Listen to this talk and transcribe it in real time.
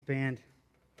Band.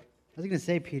 I was going to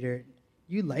say, Peter,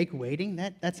 you like waiting?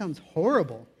 That sounds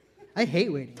horrible. I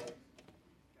hate waiting.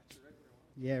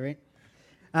 Yeah, right?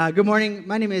 Good morning.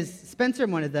 My name is Spencer.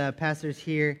 I'm one of the pastors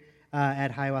here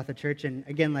at Hiawatha Church. And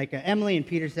again, like Emily and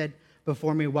Peter said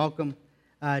before me, welcome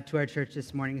to our church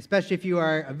this morning, especially if you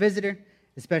are a visitor,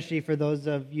 especially for those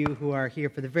of you who are here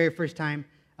for the very first time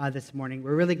this morning.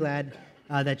 We're really glad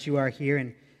that you are here.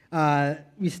 And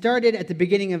we started at the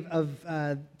beginning of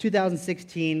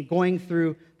 2016 going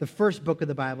through the first book of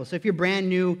the Bible. So if you're brand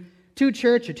new to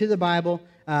church or to the Bible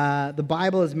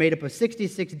is made up of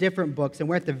 66 different books, and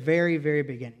we're at the very, very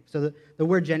beginning. So the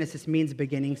word Genesis means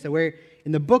beginning. So we're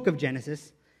in the book of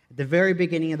Genesis, at the very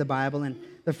beginning of the Bible. And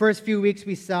the first few weeks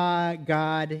we saw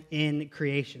God in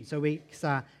creation. So we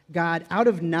saw God out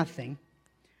of nothing.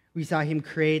 We saw him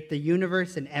create the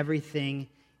universe and everything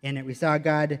in it. We saw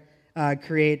God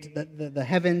create the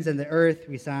heavens and the earth.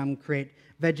 We saw him create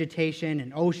vegetation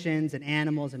and oceans and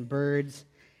animals and birds.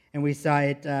 And we saw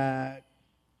it,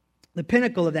 the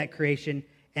pinnacle of that creation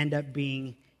end up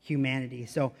being humanity.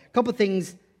 So a couple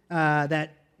things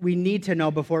that we need to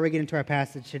know before we get into our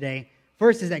passage today.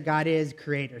 First is that God is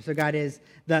creator. So God is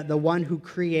the one who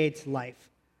creates life.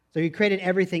 So he created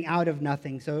everything out of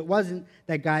nothing. So it wasn't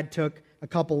that God took a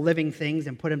couple living things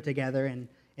and put them together and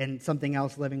something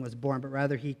else living was born, but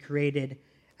rather he created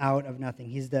out of nothing.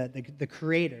 He's the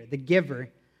creator, the giver,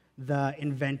 the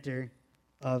inventor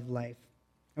of life.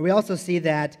 And we also see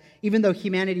that even though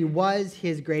humanity was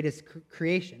his greatest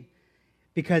creation,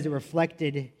 because it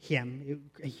reflected him,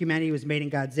 humanity was made in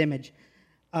God's image,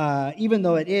 even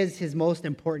though it is his most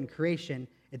important creation,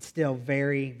 it's still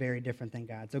very, very different than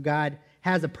God. So God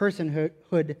has a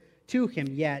personhood to him,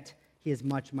 yet he is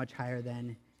much, much higher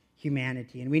than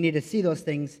humanity. And we need to see those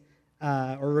things,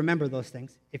 or remember those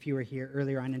things, if you were here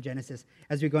earlier on in Genesis,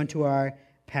 as we go into our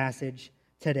passage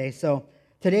today. So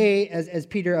today, as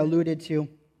Peter alluded to,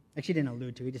 actually didn't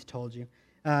allude to, he just told you,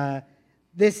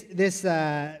 this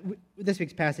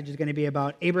week's passage is going to be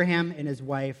about Abraham and his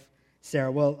wife,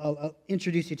 Sarah. Well, I'll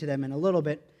introduce you to them in a little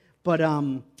bit, but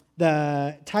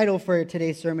the title for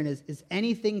today's sermon is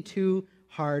Anything Too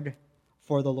Hard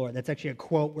for the Lord? That's actually a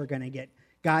quote we're going to get.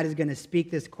 God is going to speak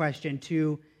this question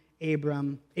to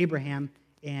Abraham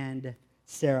and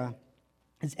Sarah.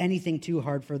 Is anything too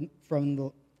hard for the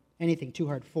Lord?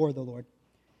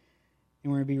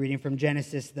 And we're going to be reading from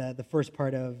Genesis, the first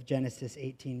part of Genesis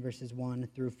 18, verses 1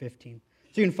 through 15.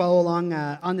 So you can follow along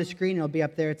on the screen. It'll be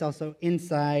up there. It's also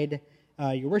inside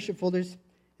your worship folders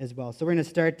as well. So we're going to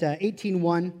start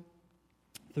 18:1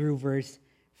 through verse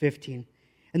 15.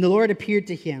 And the Lord appeared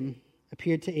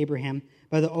to Abraham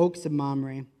by the oaks of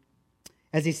Mamre,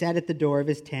 as he sat at the door of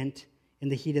his tent in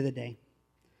the heat of the day.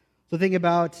 So think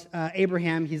about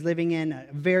Abraham. He's living in a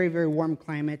very, very warm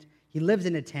climate. He lives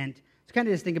in a tent. So kind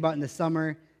of just think about in the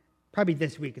summer, probably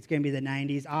this week, it's going to be the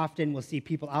 90s. Often we'll see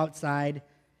people outside,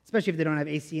 especially if they don't have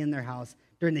AC in their house.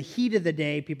 During the heat of the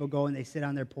day, people go and they sit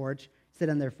on their porch, sit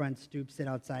on their front stoop, sit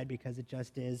outside because it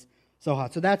just is so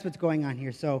hot. So that's what's going on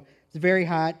here. So it's very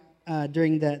hot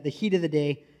during the heat of the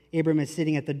day. Abram is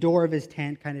sitting at the door of his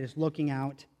tent, kind of just looking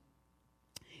out.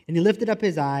 And he lifted up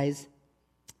his eyes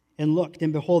and looked,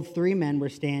 and behold, 3 men were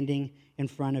standing in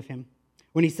front of him.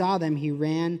 When he saw them, he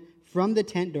ran from the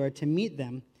tent door to meet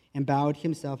them and bowed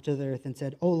himself to the earth and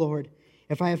said, O Lord,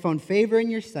 if I have found favor in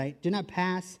your sight, do not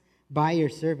pass by your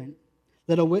servant.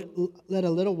 Let a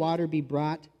little water be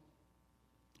brought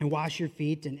and wash your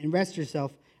feet and rest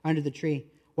yourself under the tree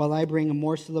while I bring a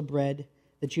morsel of bread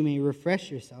that you may refresh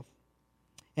yourself.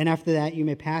 And after that you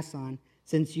may pass on,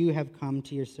 since you have come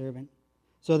to your servant.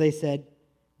 So they said,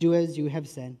 do as you have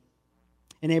said.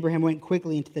 And Abraham went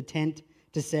quickly into the tent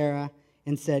to Sarah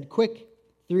and said, Quick,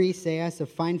 3 seahs of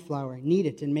fine flour, knead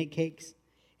it and make cakes.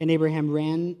 And Abraham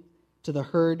ran to the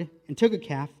herd and took a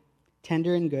calf,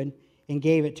 tender and good, and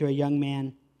gave it to a young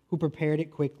man who prepared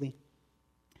it quickly.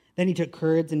 Then he took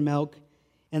curds and milk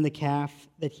and the calf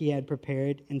that he had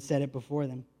prepared and set it before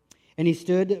them. And he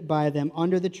stood by them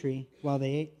under the tree while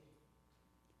they ate.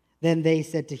 Then they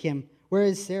said to him, Where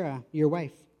is Sarah, your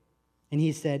wife? And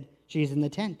he said, She is in the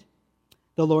tent.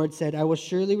 The Lord said, I will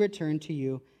surely return to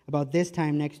you about this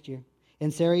time next year,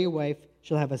 and Sarah, your wife,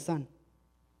 shall have a son.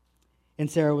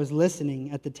 And Sarah was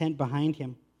listening at the tent behind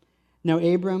him. Now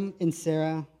Abram and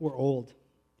Sarah were old,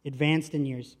 advanced in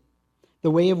years.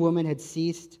 The way of woman had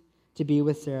ceased to be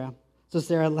with Sarah. So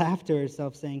Sarah laughed to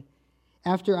herself, saying,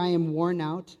 After I am worn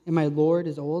out and my Lord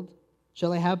is old,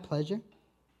 shall I have pleasure?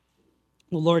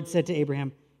 The Lord said to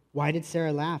Abraham, Why did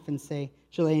Sarah laugh and say,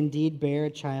 Shall I indeed bear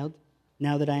a child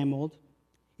now that I am old?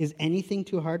 Is anything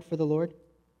too hard for the Lord?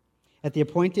 At the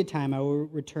appointed time I will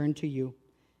return to you,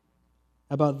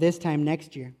 about this time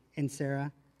next year, and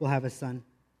Sarah will have a son."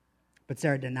 But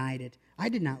Sarah denied it. "I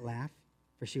did not laugh,"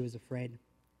 for she was afraid.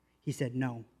 He said,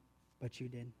 "No, but you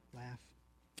did laugh."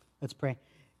 Let's pray.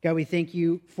 God, we thank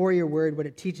you for your word, what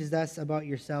it teaches us about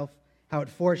yourself, how it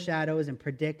foreshadows and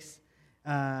predicts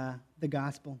the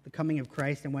gospel, the coming of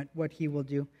Christ, and what he will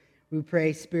do. We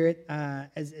pray, Spirit,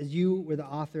 as you were the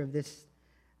author of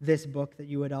this book, that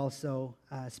you would also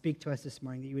speak to us this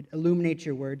morning, that you would illuminate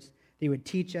your words, that you would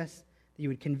teach us, that you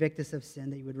would convict us of sin,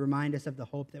 that you would remind us of the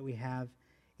hope that we have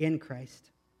in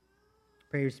Christ.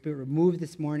 Pray your Spirit would move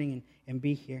this morning and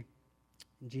be here.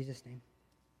 In Jesus' name,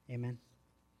 amen.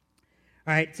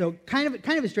 All right, so kind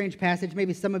of a strange passage.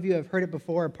 Maybe some of you have heard it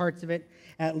before, or parts of it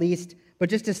at least. But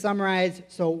just to summarize,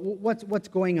 so what's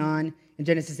going on in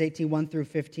Genesis 18, 1 through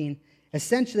 15?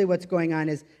 Essentially what's going on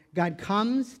is God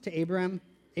comes to Abraham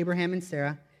and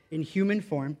Sarah in human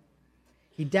form.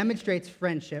 He demonstrates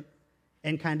friendship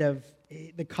and kind of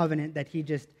the covenant that he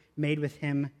just made with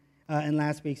him in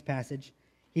last week's passage.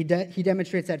 He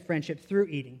demonstrates that friendship through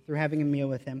eating, through having a meal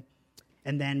with him,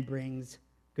 and then brings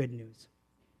good news.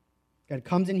 God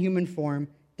comes in human form,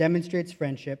 demonstrates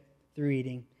friendship through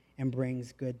eating, and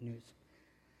brings good news.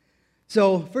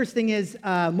 So first thing is,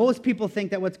 most people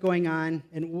think that what's going on,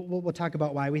 and we'll talk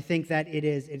about why, we think that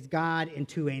it's God and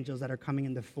two angels that are coming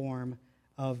in the form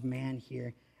of man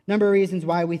here. Number of reasons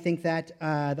why we think that.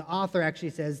 The author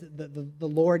actually says the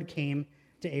Lord came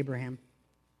to Abraham.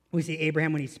 We see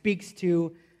Abraham when he speaks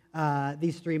to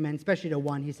these three men, especially to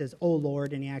one, he says, "O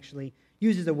Lord," and he actually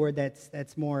uses a word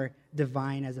that's more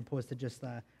divine as opposed to just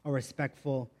a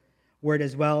respectful word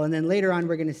as well. And then later on,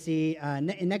 we're going to see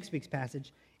in next week's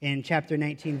passage, in chapter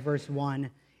 19, verse 1,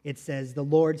 it says, "The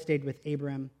Lord stayed with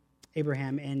Abraham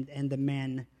and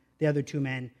the other two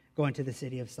men, go into the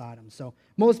city of Sodom." So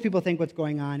most people think what's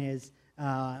going on is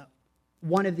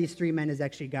one of these three men is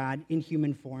actually God in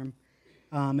human form,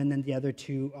 and then the other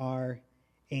two are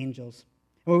angels.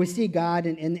 And what we see God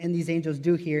and these angels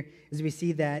do here is we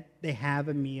see that they have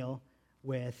a meal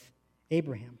with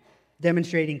Abraham,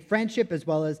 demonstrating friendship as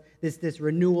well as this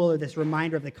renewal or this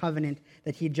reminder of the covenant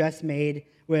that he just made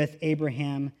with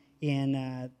Abraham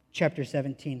in chapter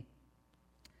 17.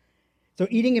 So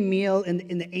eating a meal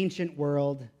in the ancient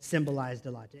world symbolized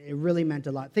a lot. It really meant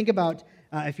a lot. Think about,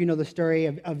 if you know the story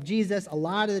of Jesus, a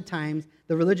lot of the times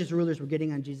the religious rulers were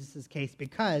getting on Jesus' case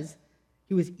because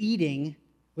he was eating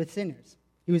with sinners.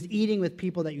 He was eating with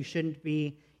people that you shouldn't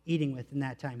be eating with in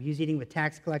that time. He was eating with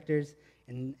tax collectors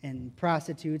and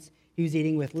prostitutes. He was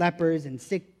eating with lepers and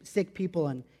sick people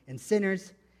and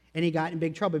sinners, and he got in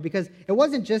big trouble because it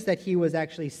wasn't just that he was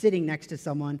actually sitting next to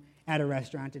someone at a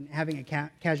restaurant and having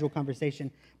a casual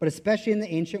conversation, but especially in the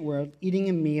ancient world, eating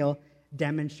a meal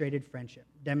demonstrated friendship,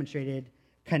 demonstrated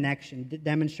connection,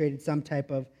 demonstrated some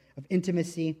type of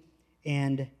intimacy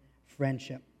and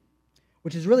friendship,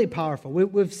 which is really powerful.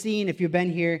 We've seen, if you've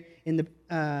been here in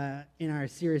our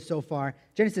series so far,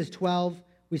 Genesis 12,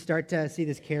 we start to see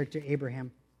this character,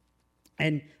 Abraham.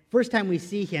 And first time we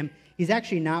see him, he's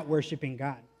actually not worshiping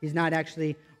God. He's not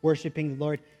actually worshiping the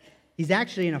Lord. He's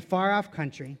actually in a far-off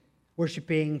country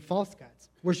worshiping false gods,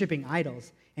 worshiping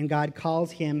idols, and God calls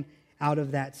him out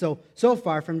of that. So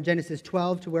far, from Genesis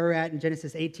 12 to where we're at in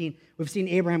Genesis 18, we've seen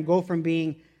Abraham go from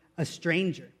being a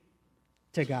stranger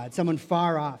to God, someone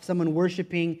far off, someone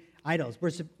worshiping idols,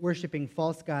 worshiping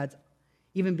false gods,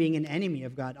 even being an enemy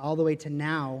of God, all the way to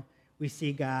now we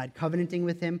see God covenanting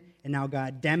with him, and now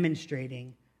God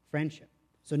demonstrating friendship.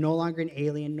 So no longer an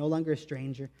alien, no longer a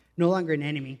stranger, no longer an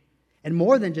enemy, and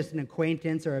more than just an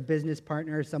acquaintance or a business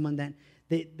partner or someone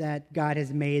that God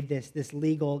has made this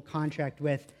legal contract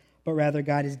with, but rather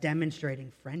God is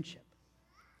demonstrating friendship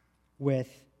with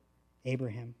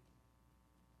Abraham.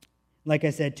 Like I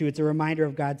said, too, it's a reminder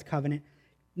of God's covenant.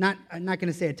 I'm not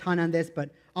going to say a ton on this, but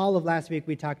all of last week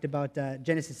we talked about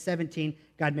Genesis 17.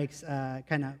 God makes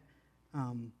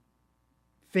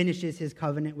finishes his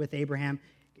covenant with Abraham.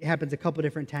 It happens a couple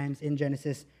different times in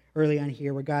Genesis early on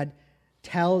here where God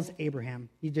tells Abraham,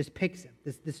 he just picks him,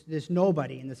 this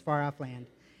nobody in this far-off land.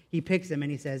 He picks him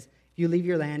and he says, "If you leave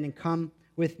your land and come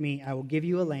with me, I will give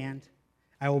you a land.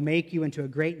 I will make you into a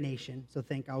great nation." So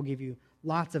I will give you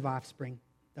lots of offspring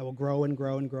that will grow and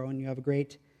grow and grow, and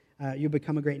you'll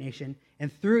become a great nation.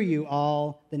 And through you,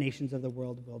 all the nations of the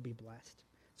world will be blessed.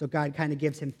 So God kind of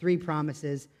gives him three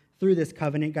promises through this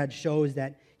covenant. God shows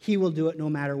that he will do it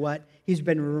no matter what. He's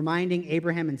been reminding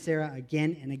Abraham and Sarah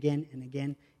again and again and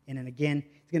again and again.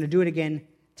 He's going to do it again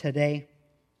today.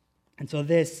 And so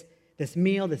this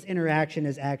meal, this interaction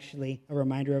is actually a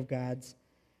reminder of God's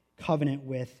covenant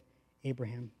with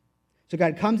Abraham. So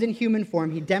God comes in human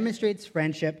form. He demonstrates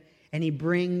friendship, and he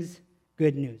brings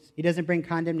good news. He doesn't bring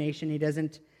condemnation. He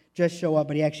doesn't just show up,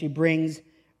 but he actually brings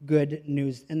good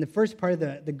news. And the first part of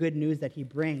the good news that he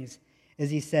brings is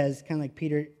he says, kind of like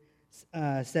Peter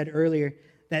said earlier,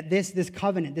 that this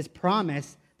covenant, this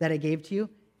promise that I gave to you,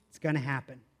 it's going to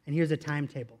happen. And here's a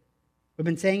timetable. We've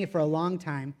been saying it for a long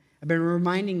time. I've been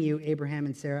reminding you, Abraham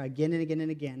and Sarah, again and again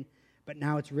and again, but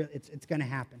now it's going to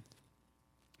happen.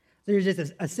 So here's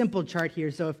just a simple chart here.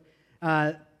 So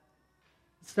if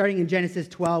starting in Genesis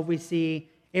 12, we see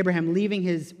Abraham leaving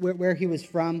where he was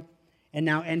from and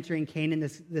now entering Canaan,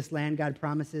 this land God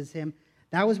promises him.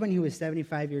 That was when he was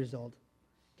 75 years old.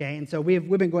 Okay, and so we've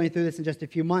been going through this in just a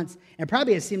few months, and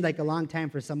probably it seemed like a long time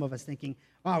for some of us thinking,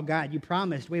 oh, God, you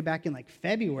promised way back in like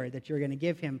February that you were going to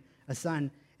give him a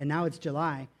son, and now it's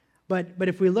July. But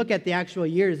if we look at the actual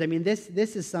years, I mean, this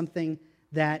is something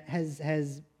that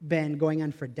has been going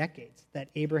on for decades, that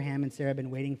Abraham and Sarah have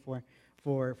been waiting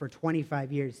for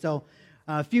 25 years. So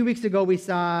a few weeks ago, we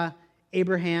saw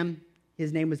Abraham.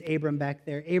 His name was Abram back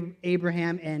there.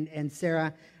 Abraham and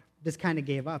Sarah just kind of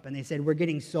gave up, and they said, we're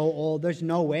getting so old, there's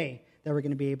no way that we're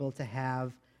going to be able to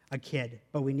have a kid,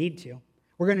 but we need to.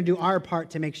 We're going to do our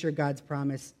part to make sure God's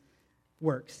promise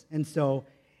works. And so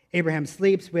Abraham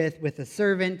sleeps with a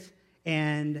servant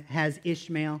and has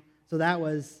Ishmael. So that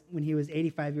was when he was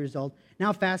 85 years old.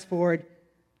 Now fast forward.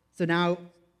 So now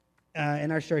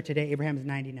in our story today, Abraham's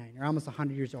 99, or almost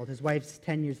 100 years old. His wife's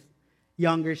 10 years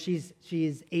younger. She's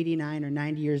 89 or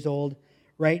 90 years old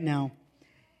right now.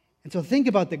 And so think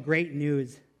about the great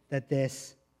news that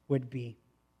this would be.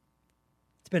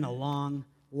 It's been a long,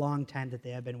 long time that they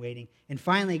have been waiting. And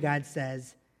finally, God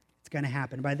says it's going to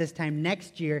happen. By this time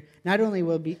next year, not only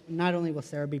will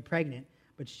Sarah be pregnant,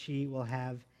 but she will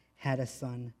have had a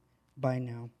son by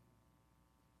now.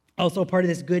 Also, part of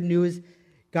this good news,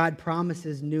 God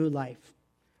promises new life.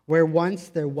 Where once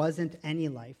there wasn't any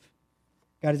life,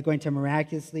 God is going to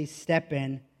miraculously step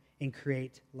in and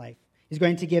create life. He's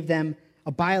going to give them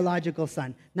a biological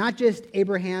son. Not just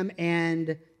Abraham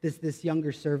and this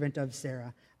younger servant of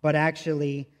Sarah, but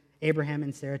actually Abraham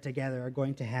and Sarah together are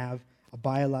going to have a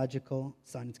biological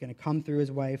son. It's going to come through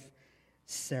his wife,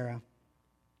 Sarah.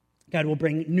 God will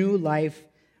bring new life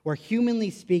where, humanly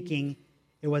speaking,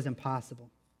 it was impossible.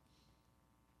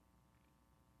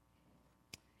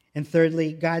 And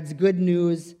thirdly, God's good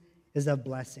news is of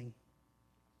blessing.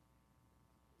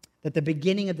 That the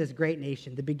beginning of this great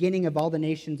nation, the beginning of all the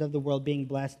nations of the world being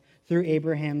blessed through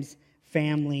Abraham's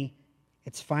family,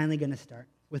 it's finally going to start.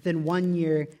 Within 1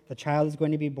 year, the child is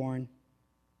going to be born.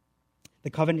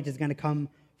 The covenant is going to come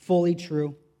fully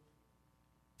true.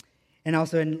 And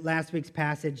also in last week's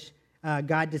passage,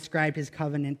 God described his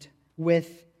covenant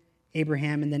with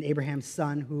Abraham and then Abraham's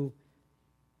son, who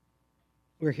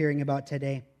we're hearing about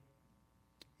today.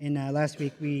 And last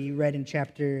week we read in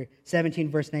chapter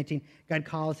 17, verse 19, God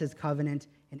calls his covenant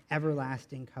an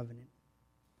everlasting covenant.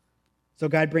 So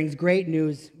God brings great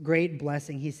news, great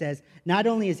blessing. He says, not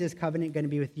only is this covenant going to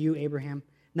be with you, Abraham,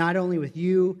 not only with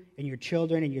you and your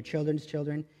children and your children's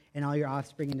children and all your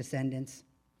offspring and descendants,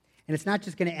 and it's not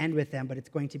just going to end with them, but it's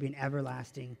going to be an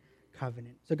everlasting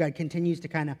covenant. So God continues to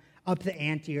kind of up the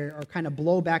ante or kind of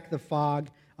blow back the fog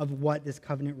of what this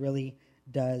covenant really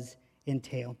does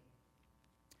entail.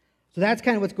 So that's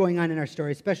kind of what's going on in our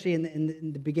story, especially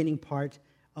in the beginning part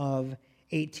of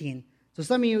 18. So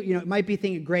some of you, might be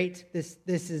thinking, great, this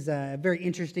is a very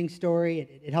interesting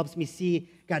story. It helps me see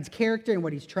God's character and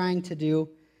what he's trying to do.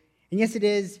 And yes, it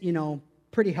is,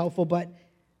 pretty helpful, but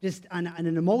just on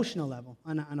an emotional level,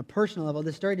 on a personal level,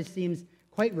 the story just seems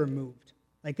quite removed.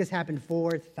 Like this happened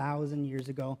 4,000 years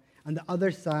ago on the other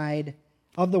side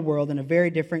of the world in a very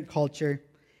different culture.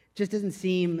 It just doesn't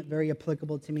seem very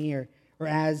applicable to me or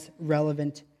as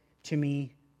relevant to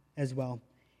me as well.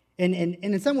 And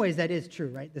in some ways that is true,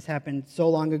 right? This happened so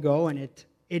long ago, and it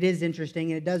is interesting,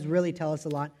 and it does really tell us a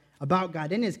lot about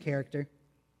God and his character.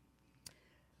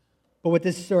 But what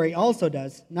this story also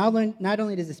does, not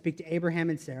only does it speak to Abraham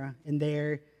and Sarah and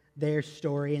their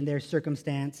story and their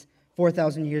circumstance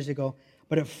 4,000 years ago,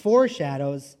 but it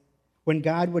foreshadows when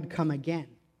God would come again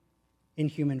in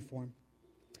human form,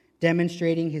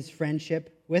 demonstrating his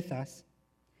friendship with us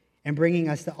and bringing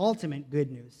us the ultimate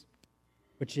good news,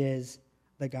 which is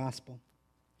the gospel.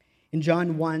 In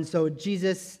John 1, so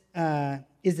Jesus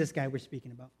is this guy we're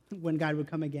speaking about, when God would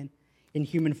come again in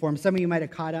human form. Some of you might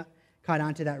have caught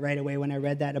on to that right away when I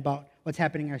read that about what's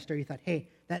happening in our story. You thought, hey,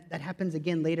 that happens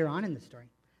again later on in the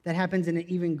story. That happens in an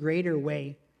even greater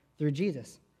way through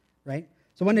Jesus, right?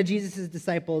 So one of Jesus'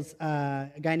 disciples,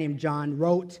 a guy named John,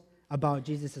 wrote about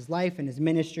Jesus' life and his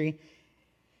ministry.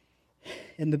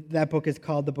 And that book is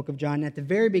called the Book of John. At the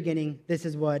very beginning, this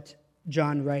is what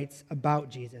John writes about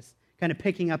Jesus. kind of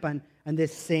picking up on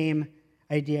this same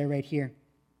idea right here.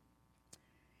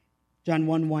 John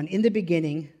 1:1, in the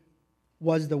beginning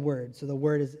was the Word. So the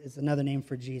Word is another name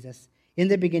for Jesus. In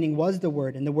the beginning was the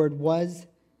Word, and the Word was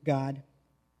God.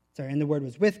 And the Word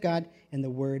was with God, and the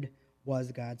Word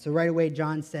was God. So right away,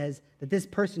 John says that this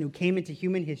person who came into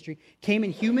human history, came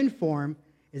in human form,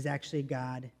 is actually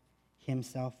God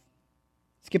himself.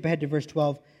 Skip ahead to verse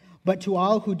 12. But to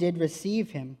all who did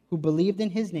receive him, who believed in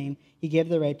his name, he gave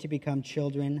the right to become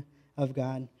children of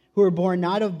God, who were born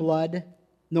not of blood,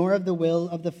 nor of the will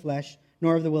of the flesh,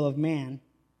 nor of the will of man,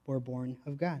 but were born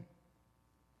of God.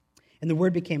 And the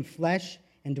Word became flesh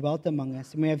and dwelt among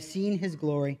us, and we have seen his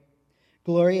glory.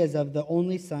 Glory as of the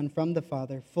only Son from the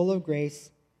Father, full of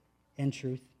grace and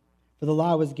truth. For the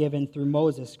law was given through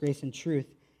Moses, grace and truth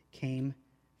came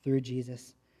through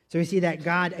Jesus. So we see that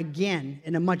God, again,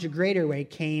 in a much greater way,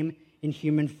 came in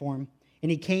human form. And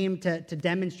he came to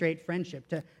demonstrate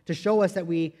friendship, to show us that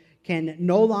we can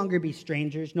no longer be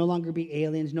strangers, no longer be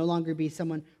aliens, no longer be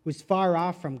someone who's far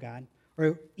off from God,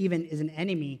 or even is an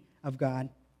enemy of God,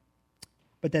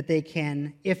 but that they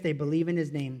can, if they believe in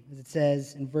his name, as it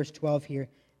says in verse 12 here,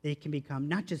 they can become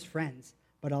not just friends,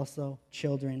 but also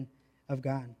children of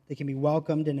God. They can be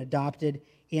welcomed and adopted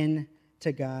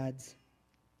into God's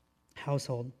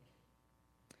household.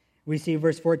 We see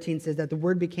verse 14 says that the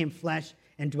Word became flesh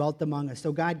and dwelt among us.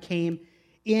 So God came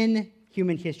in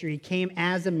human history. He came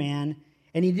as a man,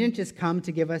 and he didn't just come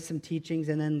to give us some teachings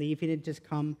and then leave. He didn't just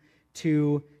come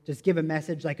to just give a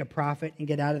message like a prophet and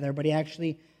get out of there, but he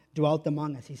actually dwelt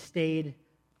among us. He stayed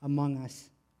among us.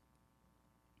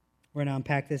 We're going to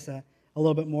unpack this a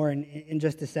little bit more in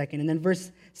just a second. And then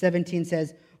verse 17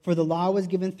 says, for the law was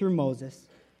given through Moses,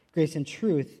 grace and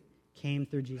truth came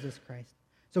through Jesus Christ.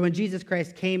 So when Jesus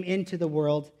Christ came into the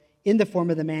world in the form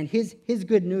of the man, his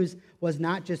good news was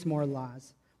not just more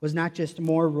laws, was not just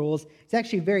more rules. It's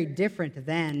actually very different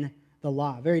than the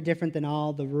law, very different than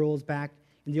all the rules back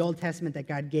in the Old Testament that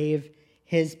God gave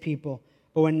his people.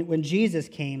 But when Jesus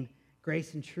came,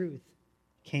 grace and truth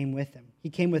came with him. He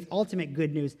came with ultimate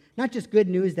good news, not just good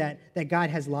news that God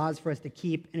has laws for us to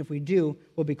keep, and if we do,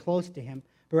 we'll be close to him,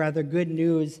 but rather good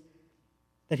news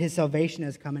that his salvation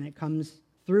has come, and it comes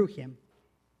through him,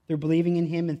 through believing in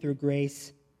him and through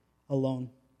grace alone.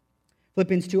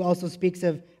 Philippians 2 also speaks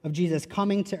of Jesus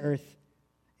coming to earth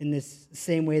in this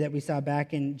same way that we saw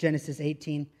back in Genesis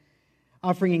 18,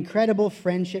 offering incredible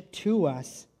friendship to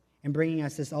us and bringing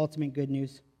us this ultimate good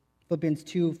news. Philippians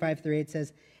 2, 5-8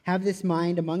 says, have this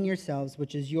mind among yourselves,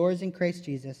 which is yours in Christ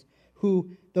Jesus,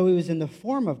 who, though he was in the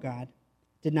form of God,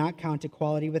 did not count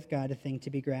equality with God a thing to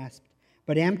be grasped,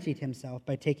 but emptied himself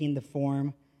by taking the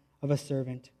form of a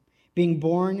servant, being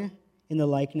born in the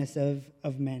likeness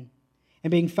of men. And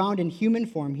being found in human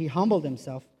form, he humbled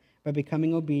himself by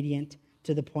becoming obedient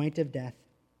to the point of death,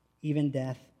 even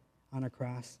death on a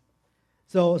cross.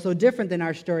 So different than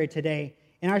our story today.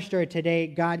 In our story today,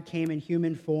 God came in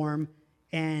human form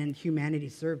and humanity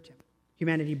served him.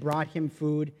 Humanity brought him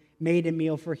food, made a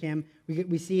meal for him.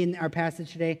 We see in our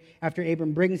passage today, after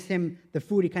Abram brings him the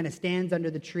food, he kind of stands under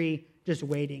the tree just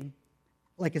waiting,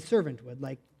 like a servant would.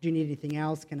 Like, do you need anything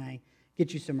else? Can I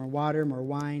get you some more water, more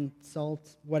wine,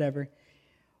 salt, whatever?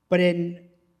 But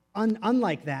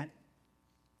unlike that,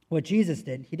 what Jesus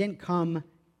did, he didn't come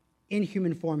in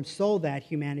human form so that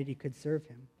humanity could serve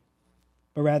him,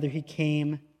 but rather he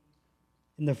came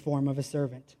in the form of a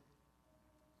servant.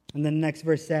 And then the next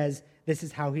verse says, this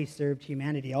is how he served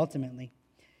humanity ultimately,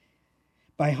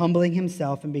 by humbling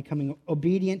himself and becoming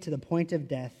obedient to the point of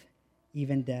death,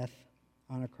 even death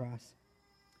on a cross.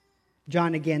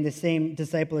 John, again, the same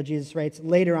disciple of Jesus, writes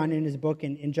later on in his book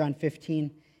in John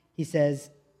 15,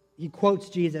 he quotes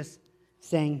Jesus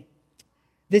saying,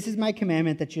 this is my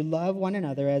commandment, that you love one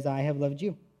another as I have loved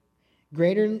you.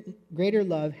 Greater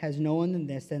love has no one than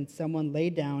this, than someone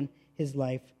laid down his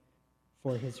life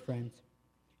for his friends.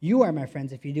 You are my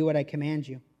friends if you do what I command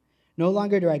you. No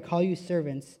longer do I call you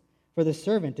servants, for the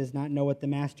servant does not know what the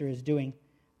master is doing,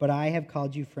 but I have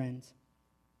called you friends.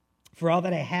 For all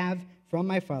that I have from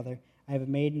my Father, I have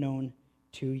made known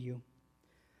to you.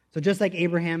 So just like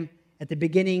Abraham, at the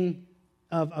beginning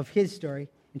of his story,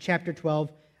 in chapter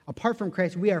 12, apart from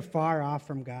Christ, we are far off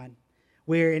from God.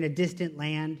 We're in a distant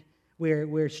land.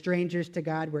 We're strangers to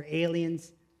God. We're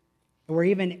aliens. And we're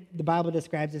even, the Bible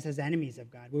describes us as enemies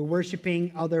of God. We're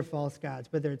worshiping other false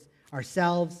gods, whether it's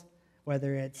ourselves,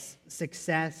 whether it's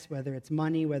success, whether it's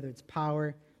money, whether it's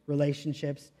power,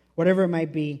 relationships, whatever it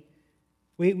might be.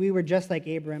 We were just like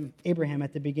Abraham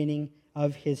at the beginning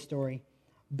of his story.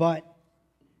 But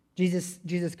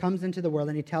Jesus comes into the world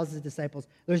and he tells his disciples,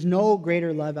 there's no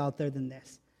greater love out there than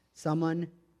this. Someone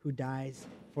who dies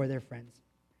for their friends.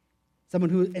 Someone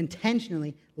who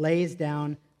intentionally lays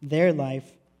down their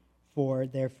life for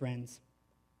their friends.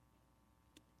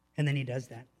 And then he does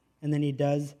that. And then he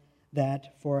does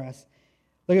that for us.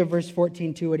 Look at verse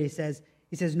 14 too, what he says.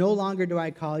 He says, "No longer do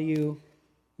I call you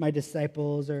my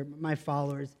disciples or my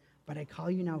followers, but I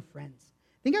call you now friends."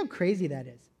 Think how crazy that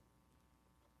is.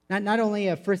 Not only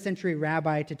a first century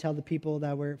rabbi to tell the people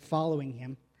that were following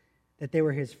him that they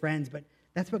were his friends, but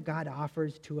that's what God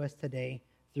offers to us today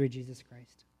through Jesus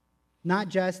Christ. Not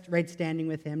just right standing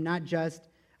with him, not just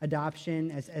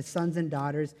adoption as sons and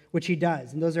daughters, which he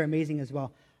does, and those are amazing as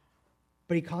well,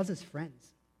 but he calls us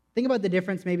friends. Think about the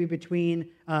difference maybe between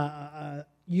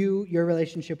your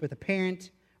relationship with a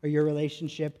parent or your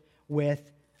relationship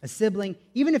with a sibling,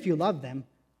 even if you love them,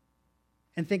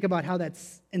 and think about how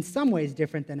that's in some ways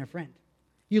different than a friend.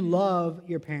 You love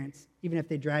your parents, even if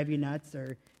they drive you nuts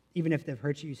or even if they've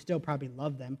hurt you, you still probably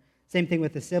love them. Same thing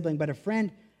with a sibling, but a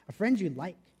friend you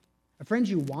like, a friend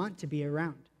you want to be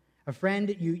around, a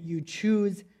friend you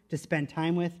choose to spend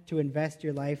time with, to invest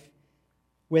your life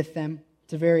with them.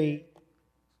 It's a very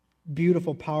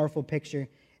beautiful, powerful picture,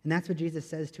 and that's what Jesus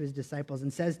says to his disciples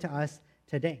and says to us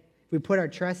today. If we put our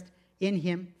trust in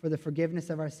him for the forgiveness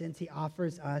of our sins, he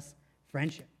offers us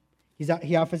friendship.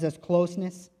 He offers us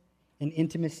closeness and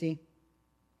intimacy.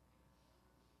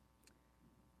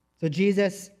 So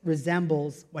Jesus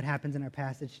resembles what happens in our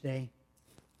passage today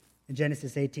in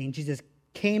Genesis 18. Jesus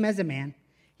came as a man.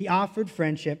 He offered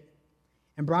friendship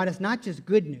and brought us not just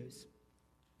good news,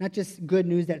 not just good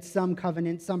news that some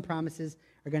covenants, some promises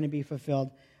are going to be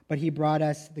fulfilled, but he brought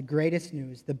us the greatest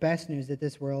news, the best news that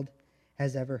this world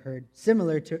has ever heard.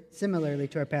 Similarly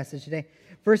to our passage today.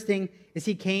 First thing is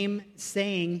he came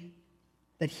saying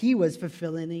that he was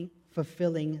fulfilling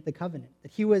the covenant,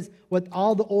 that he was what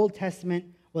all the Old Testament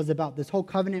was about. This whole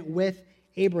covenant with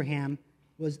Abraham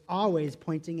was always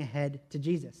pointing ahead to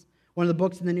Jesus. One of the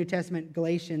books in the New Testament,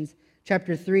 Galatians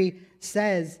chapter 3,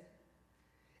 says,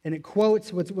 and it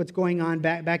quotes what's going on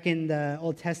back in the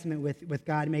Old Testament with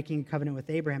God making a covenant with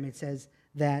Abraham. It says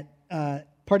that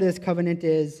part of this covenant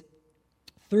is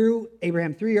through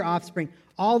Abraham, through your offspring,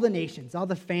 all the nations, all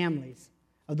the families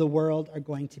of the world are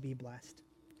going to be blessed.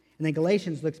 And then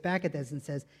Galatians looks back at this and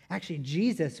says, actually,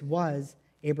 Jesus was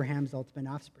Abraham's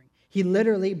ultimate offspring. He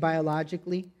literally,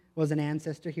 biologically, was an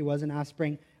ancestor. He was an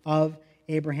offspring of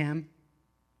Abraham.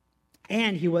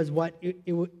 And he was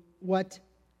what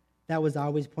that was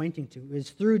always pointing to. It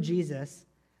was through Jesus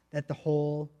that the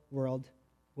whole world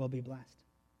will be blessed.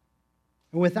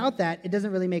 And without that, it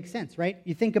doesn't really make sense, right?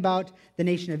 You think about the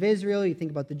nation of Israel, you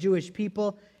think about the Jewish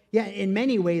people. Yeah, in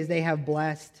many ways, they have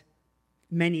blessed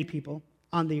many people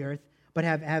on the earth, but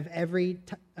have every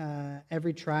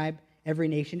tribe, every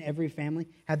nation, every family,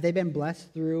 have they been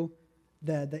blessed through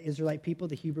the Israelite people,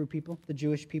 the Hebrew people, the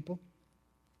Jewish people?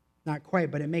 Not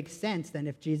quite, but it makes sense then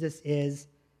if Jesus is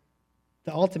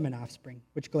the ultimate offspring,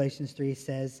 which Galatians 3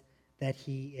 says that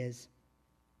he is.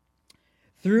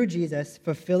 Through Jesus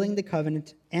fulfilling the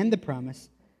covenant and the promise,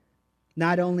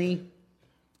 not only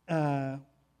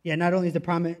is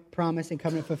the promise and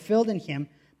covenant fulfilled in him,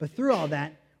 but through all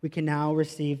that, we can now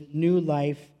receive new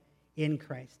life in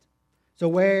Christ. So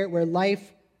where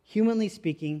life, humanly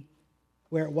speaking,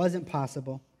 where it wasn't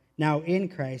possible, now in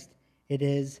Christ, it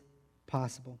is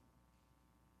possible.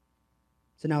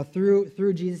 So now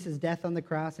through Jesus' death on the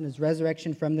cross and his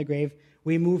resurrection from the grave,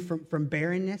 we move from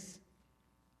barrenness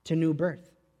to new birth,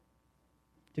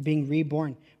 to being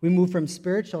reborn. We move from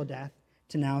spiritual death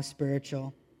to now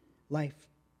spiritual life.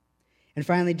 And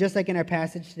finally, just like in our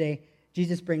passage today,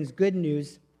 Jesus brings good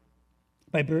news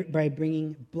by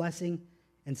bringing blessing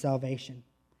and salvation.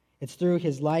 It's through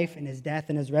his life and his death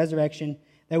and his resurrection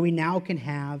that we now can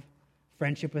have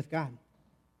friendship with God,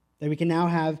 that we can now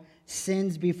have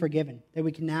sins be forgiven, that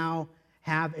we can now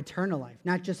have eternal life,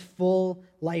 not just full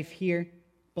life here,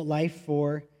 but life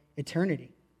for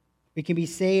eternity. We can be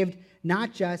saved,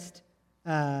 not just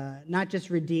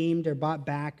redeemed or bought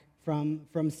back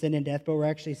from sin and death, but we're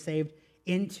actually saved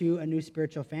into a new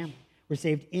spiritual family. We're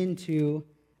saved into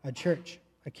a church,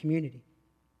 a community.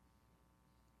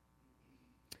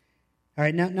 All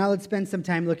right, now let's spend some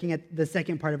time looking at the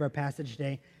second part of our passage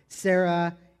today,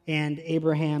 Sarah and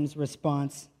Abraham's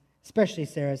response, especially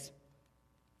Sarah's,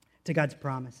 to God's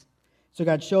promise. So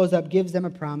God shows up, gives them a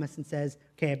promise, and says,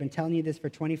 okay, I've been telling you this for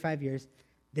 25 years.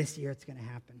 This year it's going to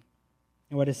happen.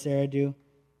 And what does Sarah do?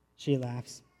 She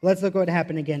laughs. Let's look at what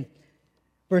happened again.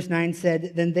 Verse 9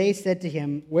 said, then they said to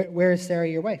him, where is Sarah,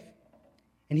 your wife?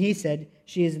 And he said,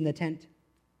 she is in the tent.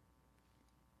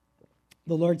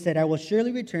 The Lord said, I will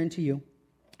surely return to you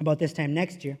about this time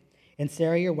next year, and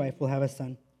Sarah, your wife, will have a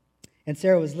son. and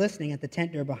Sarah was listening at the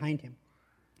tent door behind him.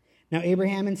 Now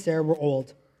Abraham and Sarah were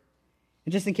old.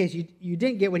 And just in case you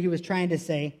didn't get what he was trying to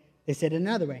say, they said it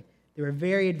another way. They were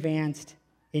very advanced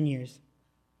in years.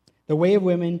 The way of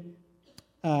women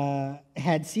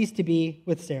had ceased to be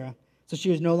with Sarah, so she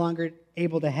was no longer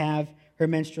able to have her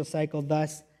menstrual cycle,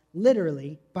 thus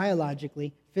literally,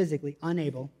 biologically, physically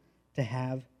unable to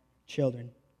have children.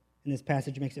 And this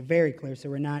passage makes it very clear, so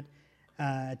we're not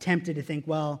tempted to think,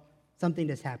 well, something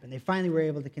just happened. They finally were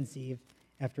able to conceive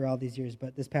after all these years,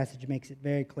 but this passage makes it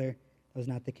very clear that was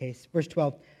not the case. Verse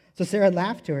 12, so Sarah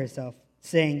laughed to herself,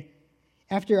 saying,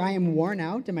 after I am worn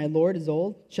out and my Lord is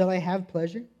old, shall I have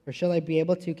pleasure, or shall I be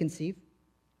able to conceive?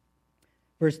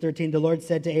 Verse 13, the Lord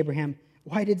said to Abraham,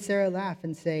 why did Sarah laugh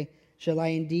and say, shall I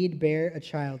indeed bear a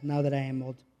child now that I am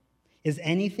old? Is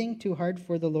anything too hard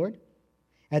for the Lord?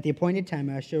 At the appointed time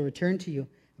I shall return to you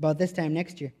about this time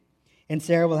next year, and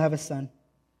Sarah will have a son.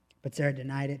 But Sarah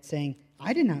denied it, saying,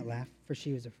 I did not laugh, for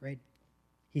she was afraid.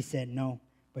 He said, no,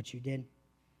 but you did.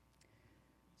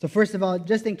 So first of all,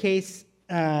 just in case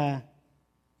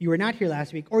you were not here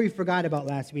last week, or you forgot about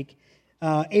last week,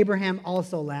 Abraham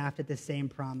also laughed at the same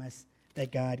promise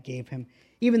that God gave him.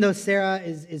 Even though Sarah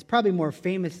is probably more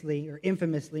famously or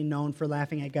infamously known for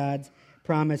laughing at God's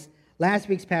promise, last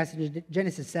week's passage,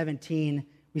 Genesis 17,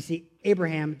 we see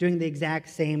Abraham doing the exact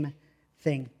same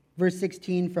thing. Verse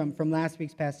 16 from last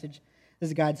week's passage, this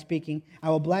is God speaking. I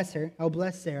will bless her, I will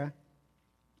bless Sarah,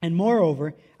 and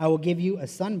moreover, I will give you a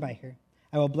son by her.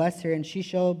 I will bless her, and she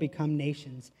shall become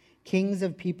nations. Kings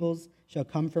of peoples shall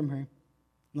come from her.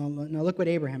 Now look what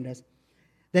Abraham does.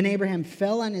 Then Abraham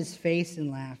fell on his face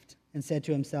and laughed and said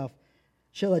to himself,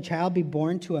 shall a child be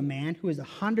born to a man who is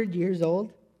 100 years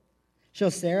old?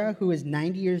 Shall Sarah, who is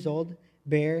 90 years old,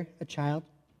 bear a child?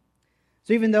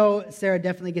 So even though Sarah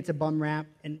definitely gets a bum rap,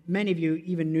 and many of you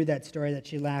even knew that story that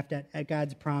she laughed at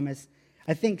God's promise,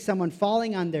 I think someone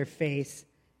falling on their face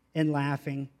and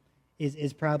laughing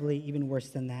is probably even worse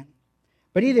than that.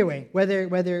 But either way, whether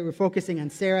we're focusing on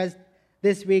Sarah's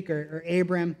this week or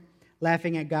Abram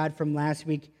laughing at God from last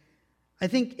week, I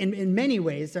think in many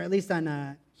ways, or at least on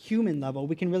a human level,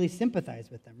 we can really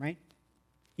sympathize with them, right?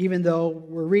 Even though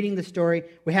we're reading the story,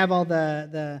 we have all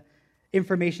the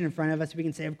information in front of us, we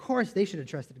can say, of course, they should have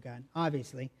trusted God,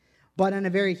 obviously. But on a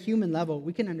very human level,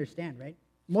 we can understand, right?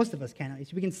 Most of us can, at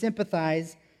least. We can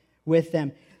sympathize with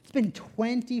them. It's been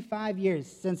 25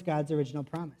 years since God's original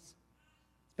promise.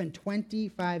 It's been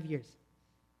 25 years.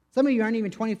 Some of you aren't even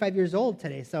 25 years old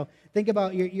today, so think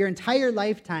about your entire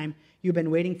lifetime, you've been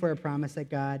waiting for a promise that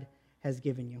God has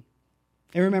given you.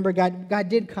 And remember, God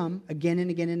did come again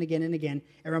and again and again and again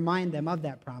and remind them of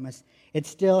that promise. It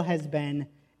still has been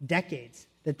decades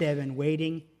that they have been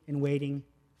waiting and waiting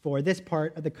for this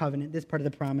part of the covenant, this part of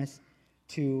the promise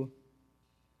to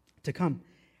come.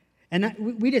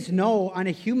 And we just know on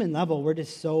a human level, we're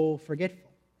just so forgetful.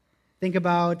 Think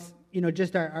about,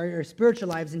 just our spiritual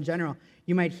lives in general.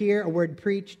 You might hear a word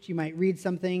preached. You might read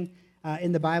something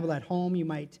in the Bible at home. You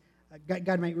might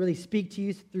God might really speak to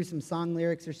you through some song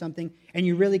lyrics or something, and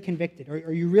you're really convicted,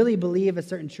 or you really believe a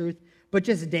certain truth, but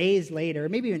just days later, or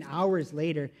maybe even hours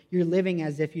later, you're living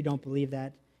as if you don't believe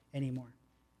that anymore.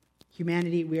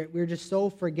 Humanity, we're just so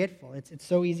forgetful. It's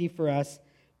so easy for us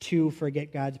to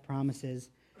forget God's promises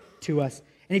to us.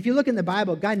 And if you look in the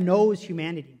Bible, God knows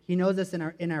humanity. He knows us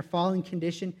in our fallen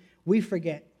condition. We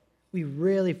forget. We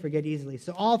really forget easily.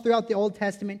 So all throughout the Old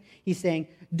Testament, he's saying,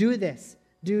 do this.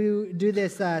 Do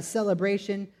this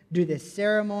celebration. Do this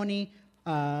ceremony.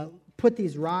 Put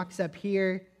these rocks up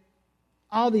here.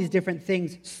 All these different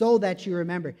things so that you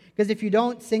remember. Because if you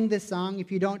don't sing this song,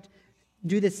 if you don't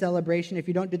do this celebration, if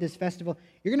you don't do this festival,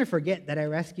 you're going to forget that I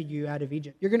rescued you out of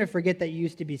Egypt. You're going to forget that you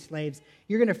used to be slaves.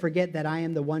 You're going to forget that I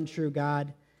am the one true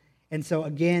God. And so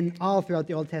again, all throughout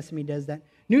the Old Testament he does that.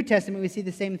 New Testament, we see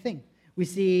the same thing. We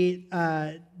see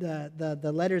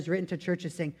the letters written to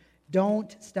churches saying,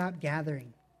 don't stop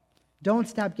gathering. Don't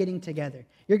stop getting together.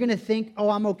 You're going to think, oh,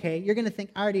 I'm okay. You're going to think,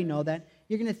 I already know that.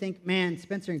 You're going to think, man,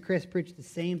 Spencer and Chris preach the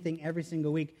same thing every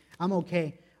single week. I'm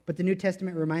okay. But the New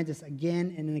Testament reminds us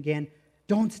again and again,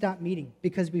 don't stop meeting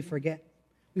because we forget.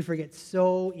 We forget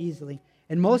so easily.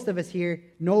 And most of us here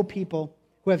know people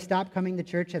who have stopped coming to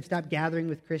church, have stopped gathering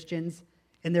with Christians,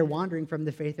 and they're wandering from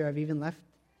the faith or have even left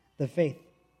the faith.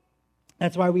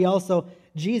 That's why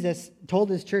Jesus told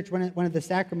his church one of the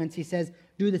sacraments, he says,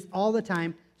 do this all the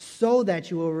time so that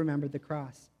you will remember the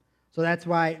cross. So that's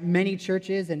why many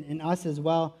churches, and us as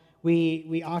well,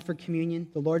 we offer communion,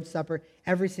 the Lord's Supper,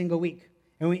 every single week.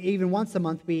 And even once a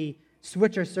month, we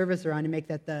switch our service around and make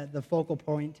that the focal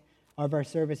point of our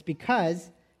service because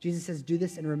Jesus says, do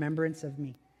this in remembrance of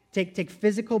me. Take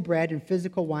physical bread and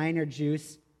physical wine or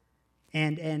juice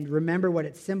and remember what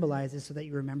it symbolizes so that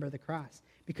you remember the cross.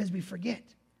 Because we forget.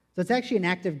 So it's actually an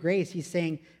act of grace. He's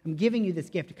saying, I'm giving you this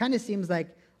gift. It kind of seems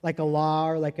like a law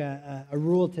or like a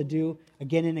rule to do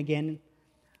again and again.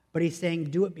 But he's saying,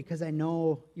 do it because I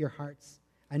know your hearts.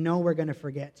 I know we're going to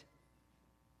forget.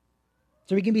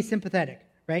 So we can be sympathetic,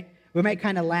 right? We might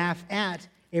kind of laugh at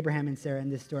Abraham and Sarah in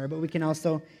this story, but we can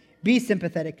also be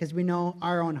sympathetic because we know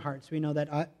our own hearts. We know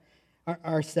that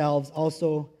ourselves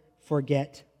also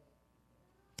forget.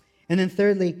 And then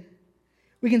thirdly,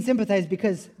 we can sympathize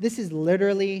because this is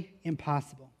literally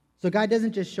impossible. So God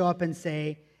doesn't just show up and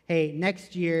say, hey,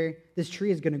 next year this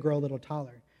tree is going to grow a little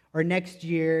taller. Or next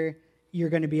year you're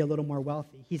going to be a little more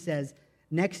wealthy. He says,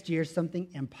 next year something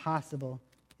impossible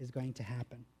is going to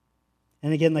happen.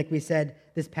 And again, like we said,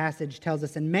 this passage tells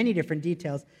us in many different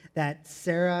details that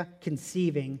Sarah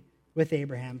conceiving with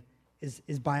Abraham is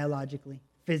biologically,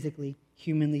 physically,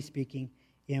 humanly speaking,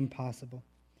 impossible.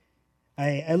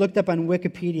 I looked up on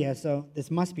Wikipedia, so this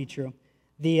must be true.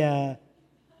 The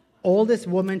oldest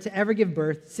woman to ever give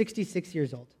birth, 66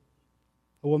 years old.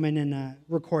 A woman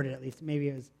recorded at least. Maybe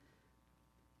it was,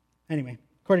 anyway,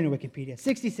 according to Wikipedia,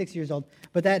 66 years old.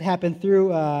 But that happened through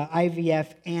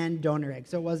IVF and donor egg,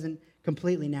 so it wasn't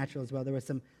completely natural as well. There was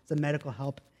some medical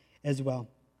help as well.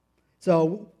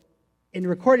 So in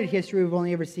recorded history, we've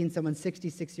only ever seen someone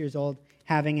 66 years old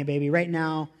having a baby. Right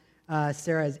now,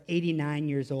 Sarah is 89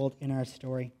 years old in our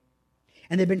story.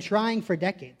 And they've been trying for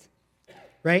decades,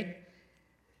 right?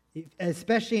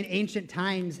 Especially in ancient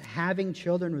times, having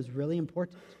children was really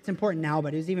important. It's important now,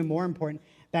 but it was even more important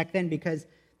back then because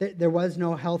there was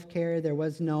no health care, there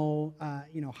was no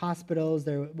hospitals,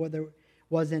 there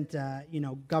wasn't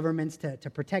governments to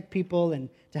protect people and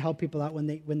to help people out when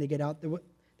they get out. There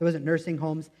wasn't nursing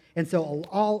homes. And so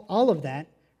all of that,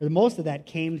 or most of that,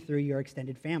 came through your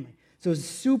extended family. So it was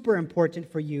super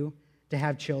important for you to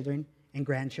have children and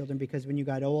grandchildren because when you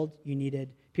got old, you needed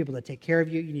people to take care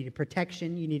of you. You needed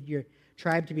protection. You needed your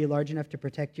tribe to be large enough to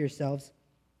protect yourselves.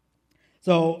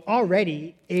 So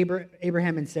already,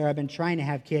 Abraham and Sarah have been trying to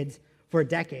have kids for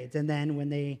decades. And then when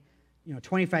they,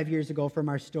 25 years ago from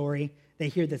our story, they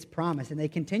hear this promise and they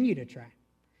continue to try.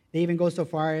 They even go so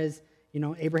far as,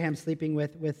 Abraham sleeping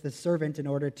with the servant in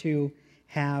order to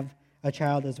have a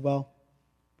child as well.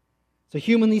 So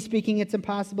humanly speaking, it's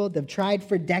impossible. They've tried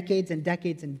for decades and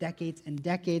decades and decades and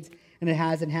decades, and it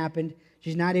hasn't happened.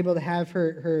 She's not able to have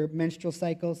her menstrual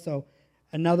cycle. So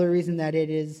another reason that it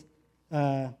is,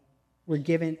 we're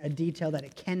given a detail that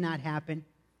it cannot happen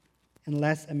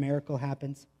unless a miracle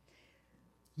happens.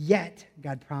 Yet,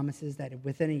 God promises that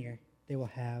within a year, they will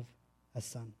have a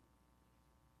son.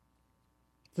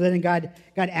 So then God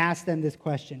asked them this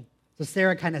question. So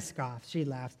Sarah kind of scoffs. She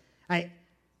laughs. I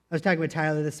was talking with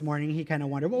Tyler this morning. He kind of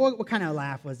wondered, what kind of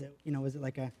laugh was it? Was it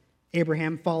like a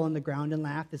Abraham fall on the ground and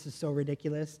laugh? This is so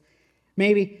ridiculous.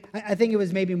 Maybe, I think it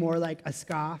was maybe more like a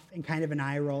scoff and kind of an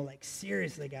eye roll. Like,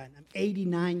 seriously, God, I'm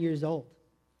 89 years old.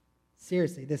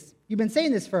 Seriously, you've been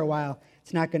saying this for a while.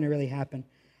 It's not going to really happen.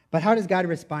 But how does God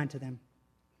respond to them?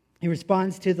 He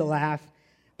responds to the laugh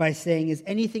by saying, is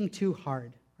anything too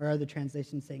hard? Or other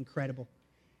translations say incredible.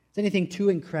 Is anything too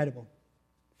incredible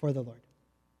for the Lord?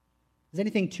 Is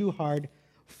anything too hard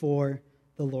for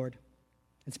the Lord?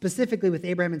 And specifically with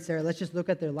Abraham and Sarah, let's just look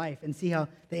at their life and see how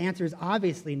the answer is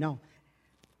obviously no.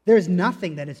 There's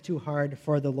nothing that is too hard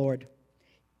for the Lord.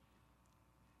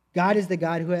 God is the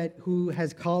God who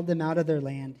has called them out of their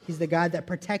land. He's the God that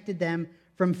protected them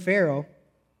from Pharaoh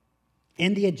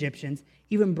and the Egyptians,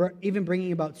 even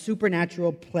bringing about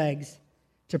supernatural plagues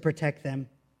to protect them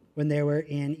when they were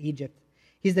in Egypt.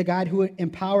 He's the God who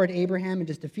empowered Abraham and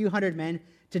just a few hundred men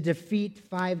to defeat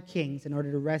 5 kings in order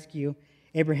to rescue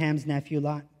Abraham's nephew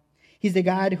Lot. He's the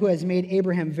God who has made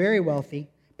Abraham very wealthy,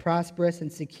 prosperous,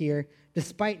 and secure,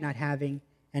 despite not having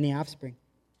any offspring.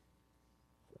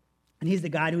 And he's the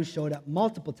God who showed up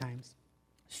multiple times,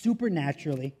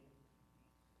 supernaturally,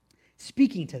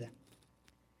 speaking to them,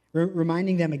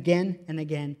 reminding them again and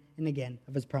again and again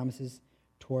of his promises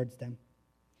towards them.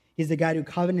 He's the God who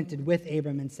covenanted with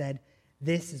Abram and said,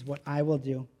 this is what I will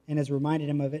do, and has reminded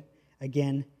him of it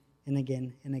again and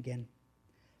again and again.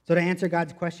 So to answer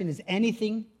God's question, is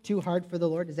anything too hard for the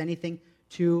Lord? Is anything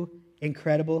too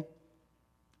incredible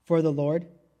for the Lord?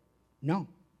 No.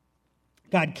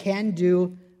 God can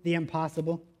do the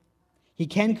impossible. He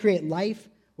can create life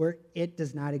where it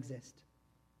does not exist.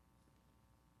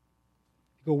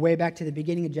 Go way back to the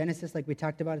beginning of Genesis, like we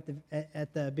talked about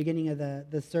at the beginning of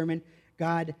the sermon.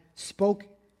 God spoke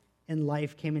and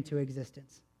life came into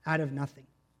existence out of nothing.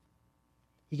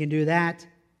 He can do that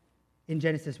in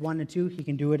Genesis 1 and 2. He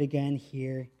can do it again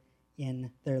here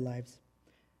in their lives.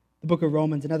 The book of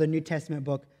Romans, another New Testament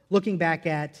book, looking back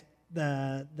at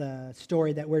the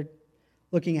story that we're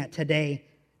looking at today,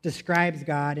 describes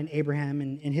God and Abraham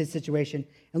and his situation.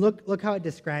 And look how it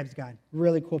describes God.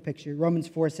 Really cool picture. Romans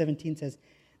 4:17 says,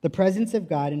 the presence of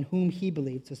God in whom he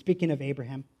believed. So speaking of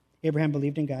Abraham, Abraham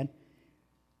believed in God.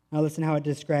 Now listen how it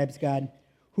describes God,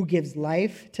 who gives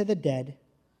life to the dead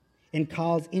and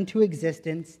calls into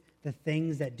existence the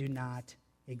things that do not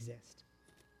exist.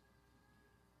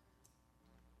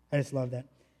 I just love that.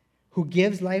 Who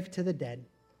gives life to the dead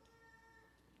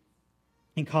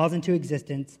and calls into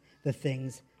existence the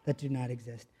things that do not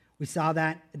exist. We saw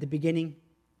that at the beginning,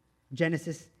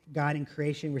 Genesis, God in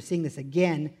creation. We're seeing this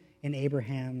again in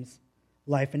Abraham's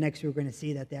life. And next we're going to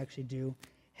see that they actually do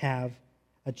have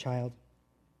a child.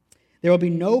 There will be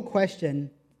no question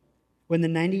when the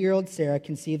 90-year-old Sarah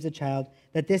conceives a child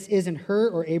that this isn't her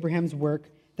or Abraham's work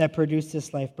that produced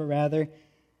this life, but rather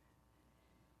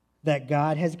that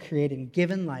God has created and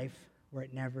given life where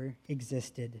it never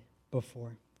existed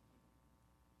before.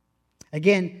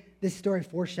 Again, this story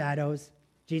foreshadows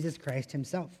Jesus Christ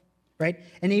himself, right?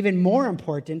 An even more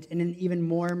important and an even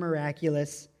more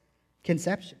miraculous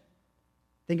conception.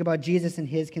 Think about Jesus and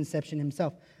his conception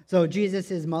himself. So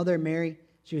Jesus' mother, Mary,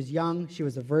 she was young, she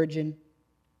was a virgin.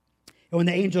 And when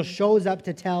the angel shows up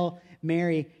to tell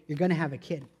Mary, you're going to have a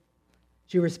kid,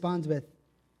 she responds with,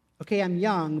 okay, I'm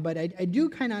young, but I do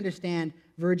kind of understand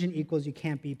virgin equals you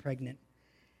can't be pregnant.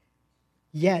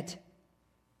 Yet,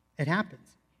 it happens,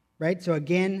 right? So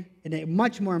again, in a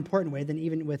much more important way than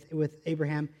even with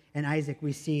Abraham and Isaac,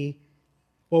 we see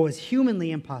what was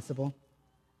humanly impossible,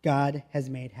 God has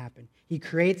made happen. He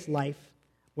creates life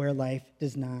where life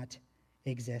does not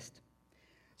exist.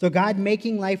 So God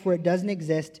making life where it doesn't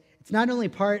exist, it's not only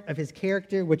part of his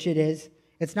character, which it is,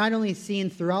 it's not only seen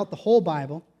throughout the whole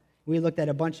Bible. We looked at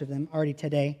a bunch of them already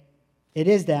today. It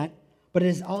is that, but it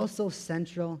is also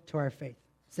central to our faith,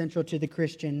 central to the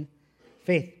Christian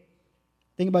faith.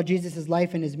 Think about Jesus'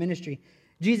 life and his ministry.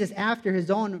 Jesus, after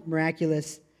his own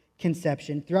miraculous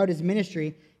conception, throughout his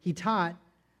ministry, he taught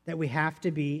that we have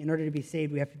to be, in order to be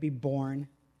saved, we have to be born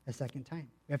a second time.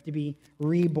 We have to be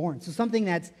reborn. So something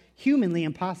that's humanly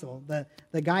impossible.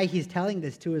 The guy he's telling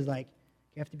this to is like,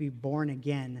 you have to be born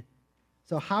again.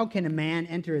 So how can a man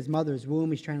enter his mother's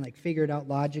womb? He's trying to figure it out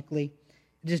logically.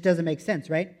 It just doesn't make sense,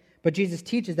 right? But Jesus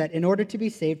teaches that in order to be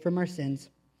saved from our sins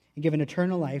and given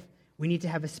eternal life, we need to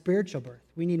have a spiritual birth.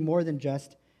 We need more than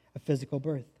just a physical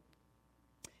birth.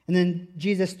 And then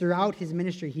Jesus, throughout his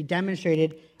ministry, he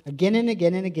demonstrated again and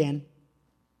again and again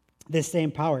this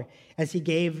same power as he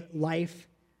gave life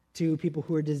to people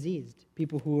who were diseased,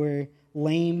 people who were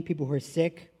lame, people who were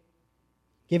sick,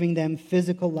 giving them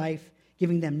physical life,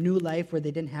 giving them new life where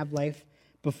they didn't have life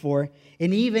before,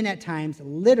 and even at times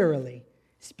literally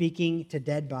speaking to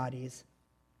dead bodies,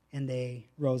 and they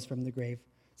rose from the grave.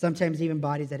 Sometimes even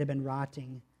bodies that had been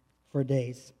rotting for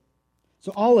days.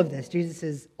 So all of this,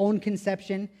 Jesus' own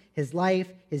conception, his life,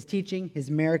 his teaching,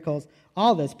 his miracles,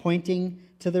 all this pointing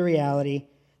to the reality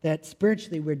that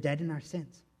spiritually we're dead in our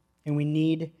sins, and we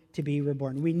need to be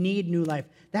reborn. We need new life.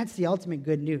 That's the ultimate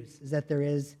good news, is that there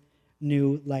is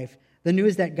new life. The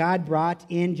news that God brought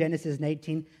in Genesis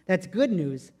 19, that's good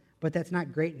news, but that's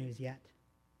not great news yet.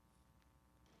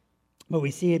 But we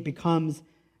see it becomes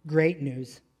great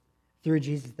news through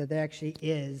Jesus, that there actually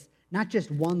is not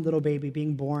just one little baby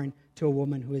being born to a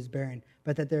woman who is barren,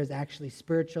 but that there is actually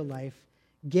spiritual life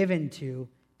given to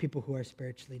people who are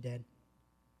spiritually dead.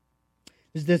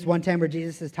 There's this one time where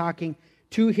Jesus is talking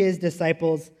to his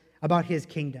disciples about his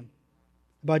kingdom,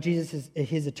 about Jesus'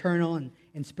 his eternal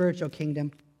and spiritual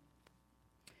kingdom.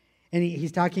 And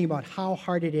he's talking about how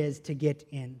hard it is to get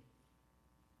in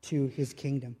to his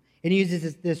kingdom. And he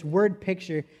uses this word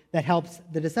picture that helps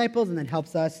the disciples and then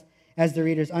helps us as the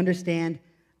readers understand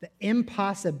the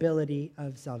impossibility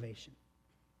of salvation.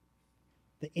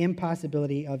 The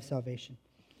impossibility of salvation.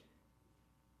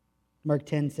 Mark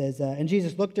 10 says, and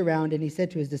Jesus looked around and he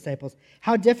said to his disciples,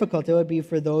 how difficult it would be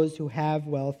for those who have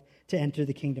wealth to enter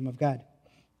the kingdom of God.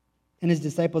 And his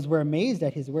disciples were amazed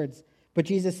at his words. But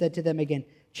Jesus said to them again,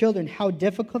 children, how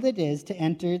difficult it is to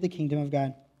enter the kingdom of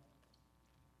God.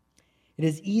 It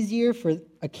is easier for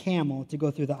a camel to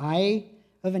go through the eye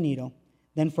of a needle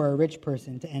than for a rich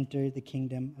person to enter the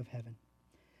kingdom of heaven.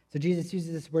 So Jesus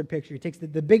uses this word picture. He takes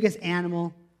the biggest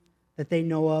animal that they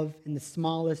know of and the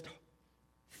smallest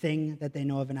thing that they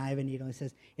know of, an eye of a needle. He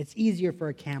says it's easier for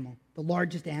a camel, the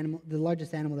largest animal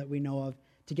that we know of,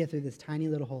 to get through this tiny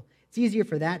little hole. It's easier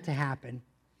for that to happen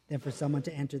than for someone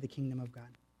to enter the kingdom of God,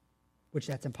 which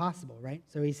that's impossible, right?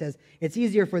 So he says it's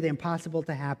easier for the impossible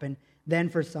to happen than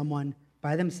for someone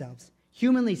by themselves.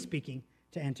 humanly speaking,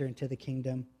 to enter into the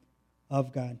kingdom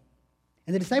of God.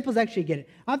 And the disciples actually get it.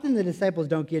 Often the disciples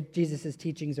don't get Jesus'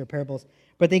 teachings or parables,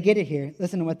 but they get it here.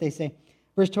 Listen to what they say.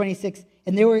 Verse 26,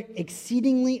 and they were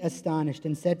exceedingly astonished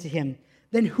and said to him,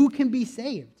 then who can be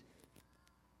saved?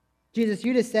 Jesus,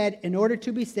 you just said, in order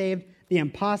to be saved, the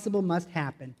impossible must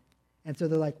happen. And so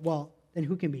they're like, well, then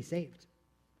who can be saved?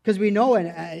 Because we know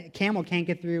a camel can't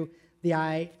get through the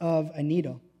eye of a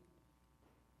needle.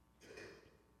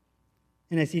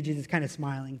 And I see Jesus kind of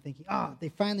smiling, thinking, oh, they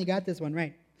finally got this one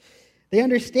right. They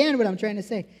understand what I'm trying to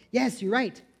say. Yes, you're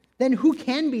right. Then who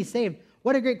can be saved?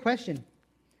 What a great question.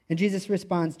 And Jesus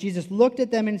responds, Jesus looked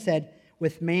at them and said,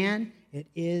 with man, it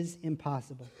is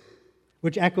impossible.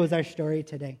 Which echoes our story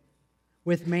today.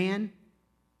 With man,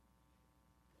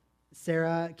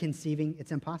 Sarah conceiving,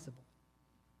 it's impossible.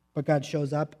 But God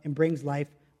shows up and brings life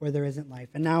where there isn't life.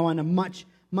 And now on a much,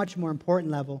 much more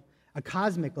important level, a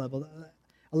cosmic level,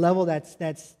 a level that's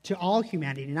to all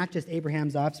humanity, not just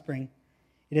Abraham's offspring,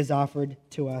 it is offered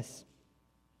to us.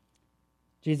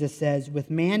 Jesus says, with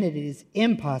man it is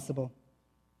impossible,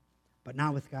 but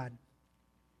not with God.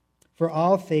 For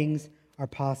all things are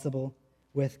possible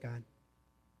with God.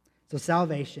 So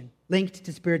salvation, linked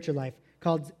to spiritual life,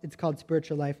 it's called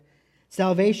spiritual life.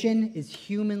 Salvation is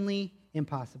humanly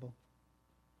impossible.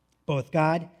 But with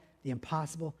God, the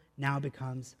impossible now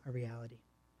becomes a reality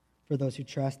for those who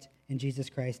trust in Jesus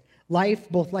Christ. Life,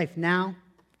 both life now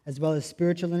as well as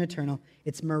spiritual and eternal,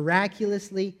 it's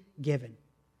miraculously given.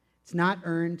 It's not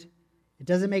earned. It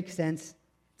doesn't make sense.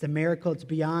 It's a miracle. It's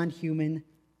beyond human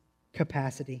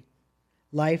capacity.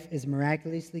 Life is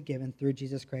miraculously given through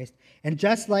Jesus Christ. And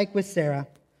just like with Sarah,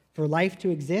 for life to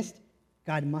exist,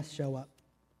 God must show up.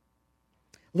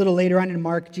 A little later on in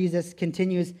Mark, Jesus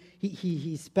continues,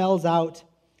 he spells out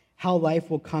how life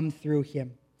will come through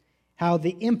him, how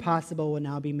the impossible will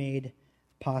now be made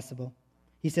possible.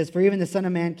 He says, for even the Son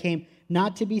of Man came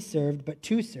not to be served, but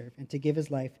to serve, and to give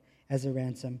his life as a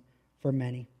ransom for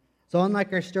many. So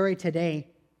unlike our story today,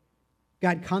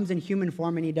 God comes in human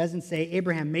form and he doesn't say,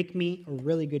 Abraham, make me a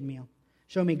really good meal.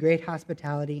 Show me great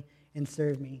hospitality and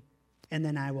serve me, and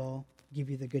then I will give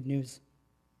you the good news.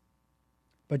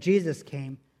 But Jesus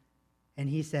came and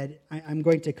he said, I'm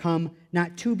going to come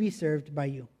not to be served by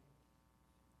you.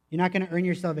 You're not going to earn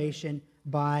your salvation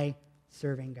by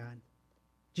serving God.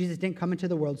 Jesus didn't come into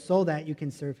the world so that you can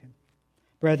serve him.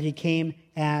 Rather, he came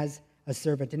as a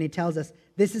servant. And he tells us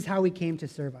this is how he came to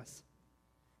serve us.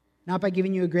 Not by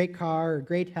giving you a great car or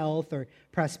great health or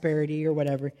prosperity or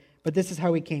whatever, but this is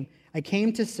how he came. I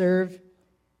came to serve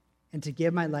and to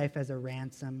give my life as a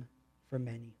ransom for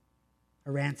many.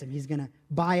 A ransom. He's going to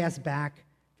buy us back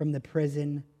from the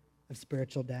prison of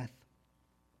spiritual death.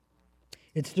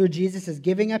 It's through Jesus'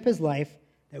 giving up his life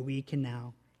that we can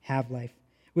now have life.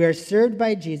 We are served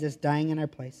by Jesus dying in our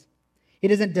place. He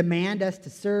doesn't demand us to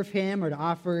serve him or to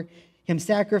offer him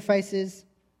sacrifices,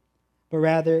 but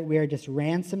rather we are just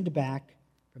ransomed back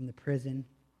from the prison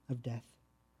of death.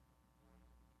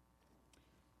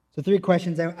 So 3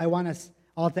 questions I want us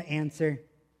all to answer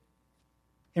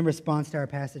in response to our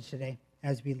passage today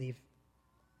as we leave.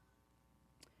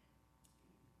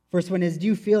 First one is, do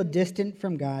you feel distant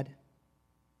from God?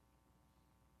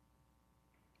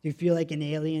 Do you feel like an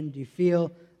alien? Do you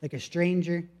feel like a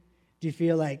stranger? Do you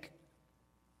feel like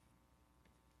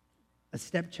a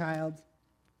stepchild?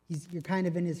 You're kind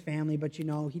of in his family, but you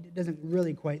know he doesn't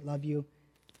really quite love you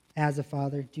as a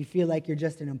father. Do you feel like you're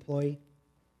just an employee?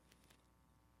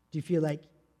 Do you feel like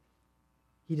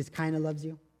he just kind of loves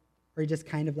you? Or he just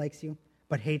kind of likes you,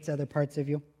 but hates other parts of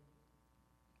you?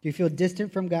 Do you feel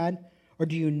distant from God? Or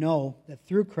do you know that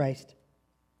through Christ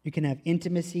you can have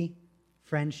intimacy,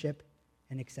 friendship,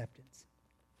 and acceptance?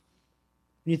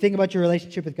 When you think about your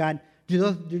relationship with God,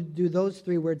 do those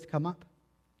 3 words come up?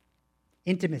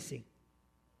 Intimacy.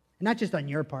 And not just on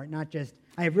your part, not just,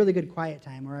 I have really good quiet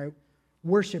time, or I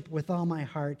worship with all my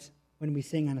heart when we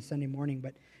sing on a Sunday morning,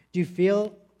 but do you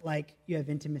feel like you have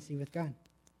intimacy with God?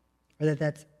 Or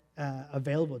that's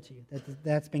available to you,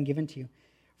 that's been given to you?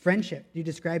 Friendship. Do you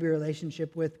describe your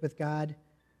relationship with God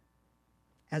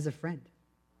as a friend?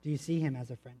 Do you see him as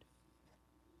a friend?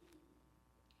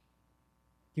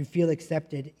 Do you feel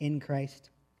accepted in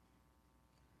Christ?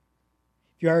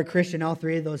 If you are a Christian, all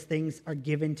 3 of those things are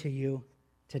given to you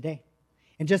today.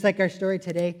 And just like our story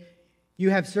today,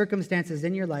 you have circumstances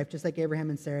in your life, just like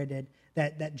Abraham and Sarah did,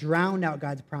 that drowned out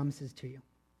God's promises to you.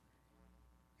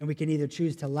 And we can either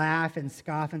choose to laugh and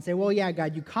scoff and say, well, yeah,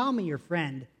 God, you call me your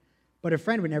friend, but a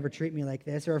friend would never treat me like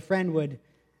this, or a friend would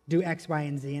do X, Y,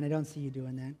 and Z, and I don't see you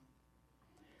doing that.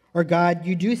 Or God,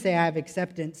 you do say I have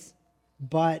acceptance,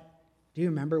 but do you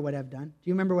remember what I've done? Do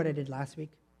you remember what I did last week?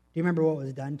 Do you remember what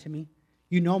was done to me?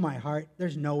 You know my heart.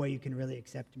 There's no way you can really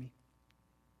accept me.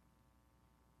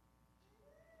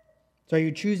 So are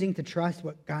you choosing to trust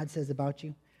what God says about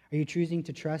you? Are you choosing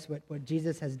to trust what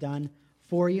Jesus has done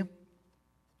for you?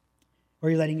 Or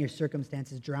are you letting your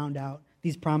circumstances drown out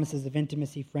these promises of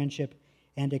intimacy, friendship,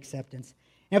 and acceptance?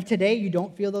 And if today you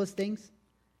don't feel those things,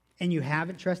 and you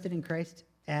haven't trusted in Christ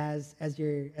as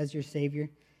your Savior,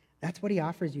 that's what he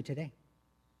offers you today.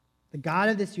 The God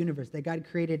of this universe, that God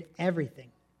created everything,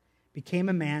 became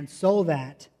a man so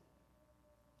that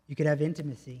you could have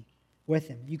intimacy with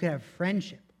him. You could have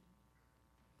friendship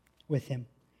with him.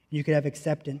 You could have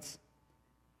acceptance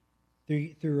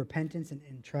through repentance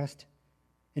and trust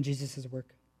in Jesus' work.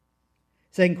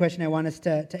 Second question I want us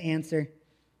to answer.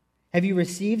 Have you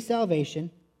received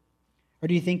salvation, or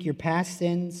do you think your past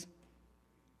sins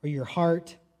or your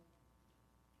heart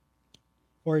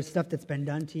or stuff that's been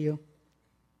done to you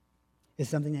is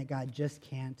something that God just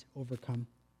can't overcome?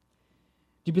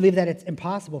 Do you believe that it's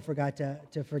impossible for God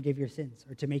to forgive your sins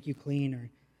or to make you clean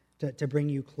or to bring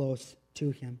you close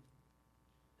to him?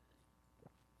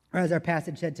 Or as our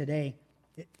passage said today,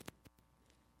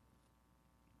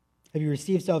 have you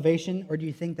received salvation, or do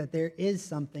you think that there is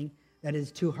something that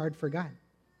is too hard for God?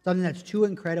 Something that's too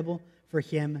incredible for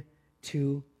him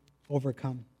to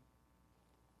overcome?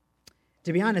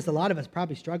 To be honest, a lot of us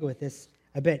probably struggle with this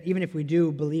a bit. Even if we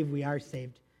do believe we are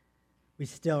saved, we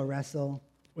still wrestle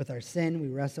with our sin. We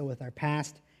wrestle with our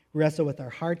past. We wrestle with our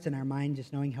hearts and our mind,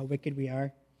 just knowing how wicked we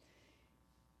are.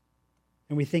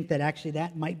 And we think that actually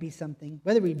that might be something.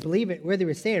 Whether we believe it, whether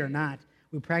we say it or not,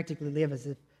 we practically live as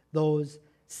if those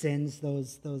sins,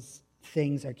 those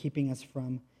things are keeping us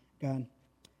from God.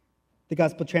 The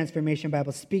Gospel Transformation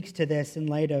Bible speaks to this in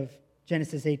light of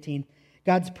Genesis 18.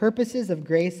 God's purposes of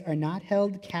grace are not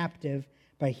held captive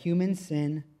by human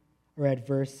sin or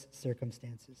adverse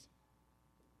circumstances.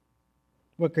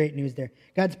 What great news there.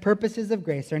 God's purposes of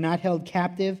grace are not held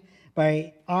captive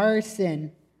by our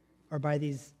sin or by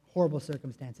these horrible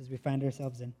circumstances we find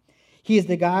ourselves in. He is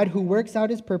the God who works out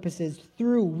his purposes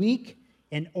through weak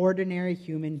and ordinary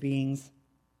human beings,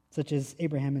 such as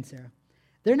Abraham and Sarah.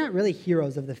 They're not really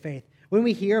heroes of the faith. When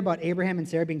we hear about Abraham and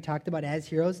Sarah being talked about as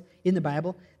heroes in the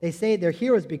Bible, they say they're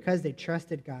heroes because they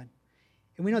trusted God.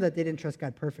 And we know that they didn't trust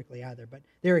God perfectly either, but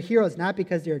they were heroes not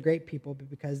because they were great people, but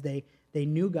because they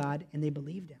knew God and they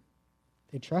believed him.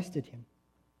 They trusted him.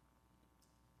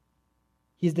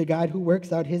 He's the God who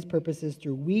works out his purposes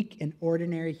through weak and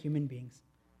ordinary human beings.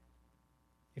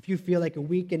 If you feel like a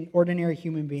weak and ordinary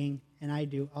human being, and I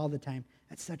do all the time,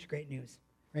 that's such great news,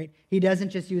 right? He doesn't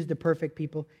just use the perfect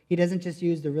people. He doesn't just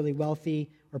use the really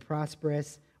wealthy or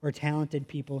prosperous or talented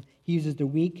people. He uses the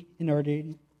weak and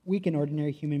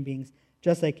ordinary human beings,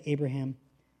 just like Abraham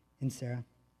and Sarah.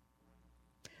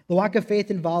 The walk of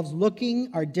faith involves looking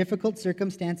our difficult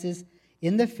circumstances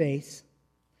in the face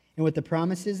and with the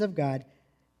promises of God,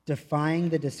 defying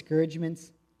the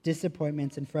discouragements,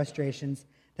 disappointments, and frustrations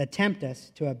that tempt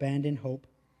us to abandon hope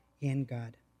in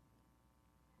God.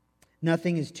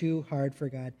 Nothing is too hard for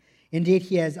God. Indeed,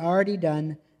 he has already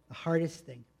done the hardest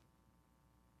thing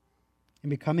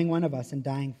in becoming one of us and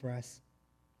dying for us.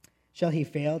 Shall he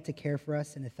fail to care for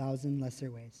us in 1,000 lesser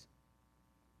ways?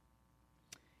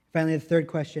 Finally, the third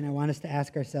question I want us to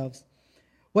ask ourselves: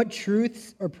 what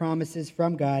truths or promises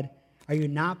from God are you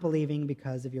not believing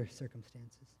because of your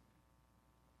circumstances?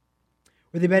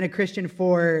 Whether you've been a Christian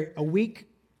for a week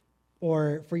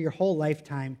or for your whole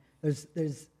lifetime,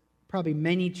 there's probably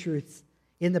many truths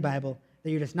in the Bible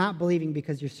that you're just not believing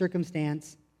because your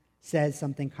circumstance says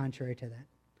something contrary to that.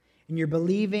 And you're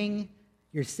believing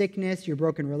your sickness, your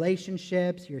broken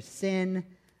relationships, your sin,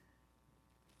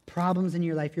 problems in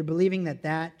your life. You're believing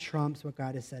that trumps what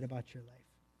God has said about your life.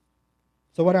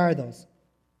 So what are those?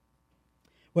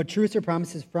 What truths or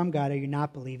promises from God are you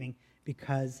not believing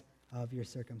because of your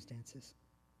circumstances?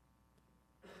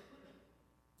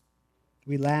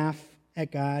 We laugh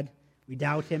at God. We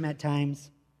doubt him at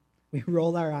times. We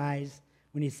roll our eyes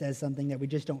when he says something that we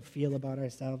just don't feel about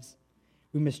ourselves.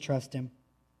 We mistrust him.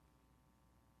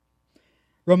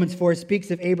 Romans 4 speaks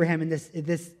of Abraham in this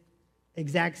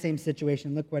exact same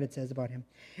situation. Look what it says about him.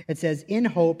 It says, "In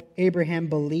hope, Abraham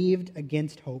believed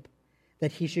against hope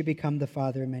that he should become the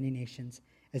father of many nations,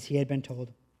 as he had been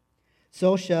told.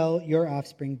 So shall your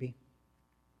offspring be."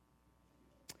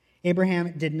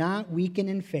 Abraham did not weaken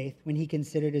in faith when he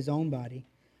considered his own body,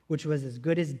 which was as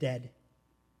good as dead,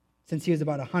 since he was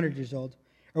about 100 years old,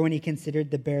 or when he considered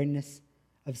the barrenness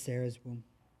of Sarah's womb.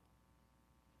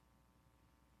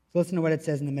 So listen to what it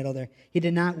says in the middle there. He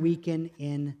did not weaken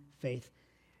in faith.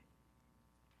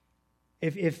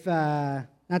 If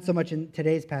not so much in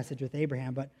today's passage with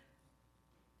Abraham, but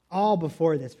all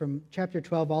before this, from chapter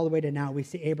 12 all the way to now, we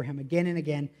see Abraham again and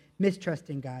again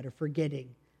mistrusting God or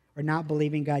forgetting or not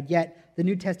believing God. Yet, the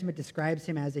New Testament describes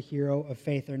him as a hero of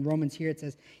faith. Or in Romans here, it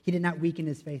says he did not weaken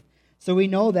his faith. So we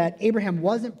know that Abraham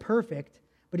wasn't perfect,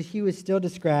 but he was still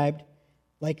described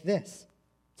like this.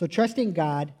 So trusting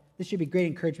God, this should be great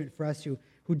encouragement for us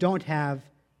who don't have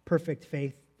perfect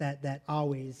faith that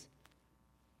always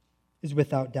is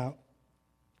without doubt.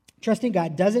 Trusting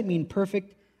God doesn't mean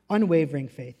perfect, unwavering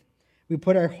faith. We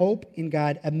put our hope in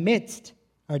God amidst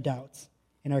our doubts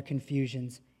and our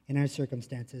confusions and our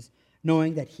circumstances,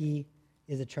 knowing that he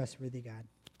is a trustworthy God.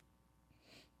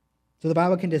 So the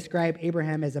Bible can describe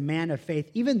Abraham as a man of faith,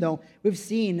 even though we've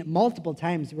seen multiple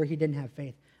times where he didn't have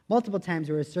faith, multiple times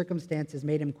where his circumstances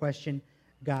made him question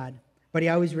God. But he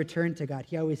always returned to God.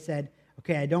 He always said,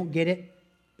 okay, I don't get it,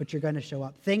 but you're going to show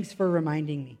up. Thanks for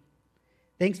reminding me.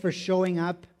 Thanks for showing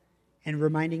up and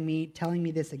reminding me, telling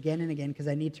me this again and again, because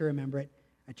I need to remember it.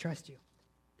 I trust you.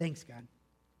 Thanks, God.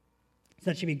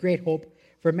 So that should be great hope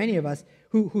for many of us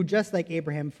who just like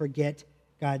Abraham, forget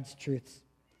God's truths.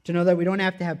 To know that we don't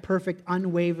have to have perfect,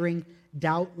 unwavering,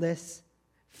 doubtless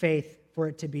faith for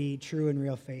it to be true and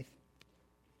real faith.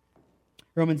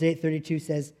 Romans 8:32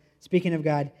 says, speaking of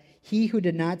God, he who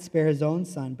did not spare his own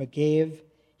son, but gave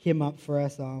him up for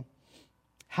us all,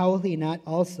 how will he not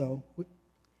also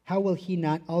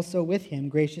with him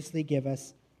graciously give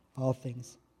us all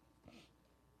things?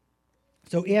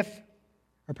 So if,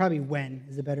 or probably when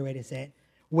is a better way to say it,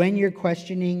 when you're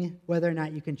questioning whether or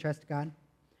not you can trust God,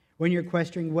 when you're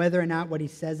questioning whether or not what he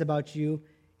says about you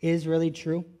is really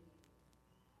true,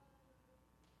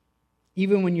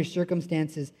 even when your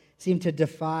circumstances seem to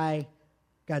defy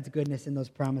God's goodness in those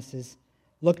promises,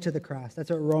 look to the cross. That's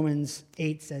what Romans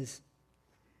 8 says.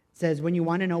 It says, when you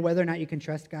want to know whether or not you can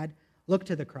trust God, look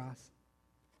to the cross.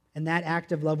 And that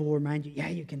act of love will remind you, yeah,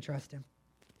 you can trust him.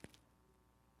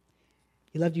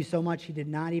 He loved you so much, he did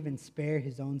not even spare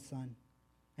his own son.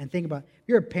 And think about, if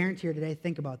you're a parent here today,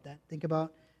 think about that.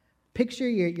 Picture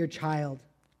your child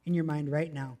in your mind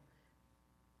right now.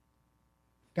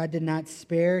 God did not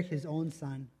spare his own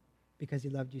son because he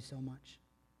loved you so much.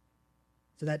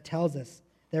 So that tells us,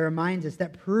 that reminds us,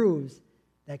 that proves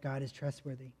that God is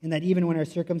trustworthy. And that even when our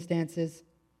circumstances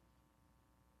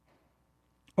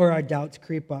or our doubts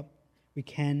creep up, we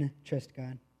can trust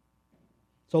God.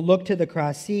 So look to the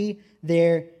cross. See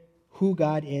there who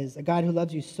God is. A God who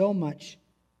loves you so much,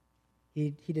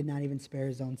 he did not even spare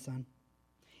his own son.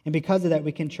 And because of that,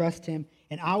 we can trust him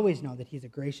and always know that he's a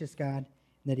gracious God and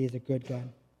that he is a good God.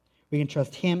 We can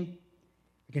trust him.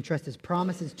 We can trust his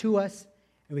promises to us.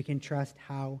 And we can trust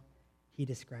how he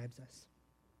describes us.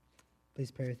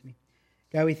 Please pray with me.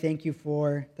 God, we thank you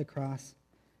for the cross.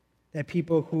 That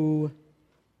people who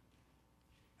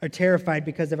are terrified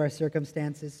because of our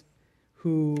circumstances,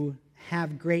 who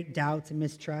have great doubts and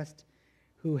mistrust,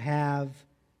 who have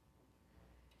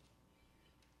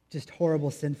just horrible,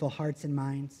 sinful hearts and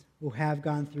minds, who have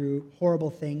gone through horrible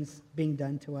things being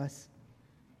done to us.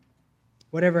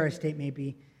 Whatever our state may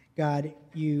be, God,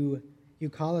 you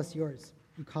call us yours.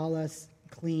 You call us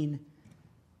clean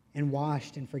and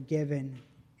washed and forgiven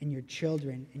and your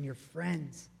children and your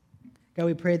friends. God,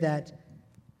 we pray that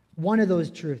one of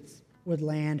those truths would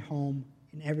land home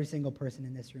in every single person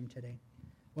in this room today.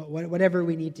 Whatever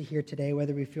we need to hear today,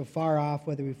 whether we feel far off,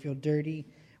 whether we feel dirty,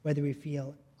 whether we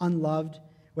feel unloved,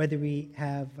 whether we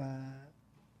have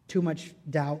too much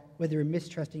doubt, whether we're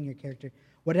mistrusting your character,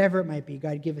 whatever it might be,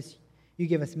 God, you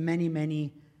give us many,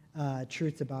 many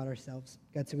truths about ourselves.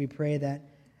 God, so we pray that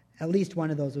at least one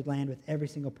of those would land with every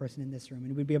single person in this room,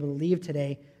 and we'd be able to leave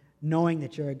today knowing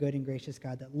that you're a good and gracious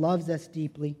God that loves us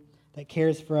deeply, that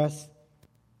cares for us,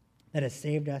 that has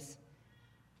saved us,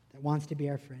 that wants to be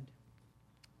our friend.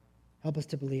 Help us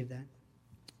to believe that.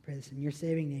 I pray this in your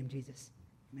saving name, Jesus.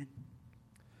 Amen.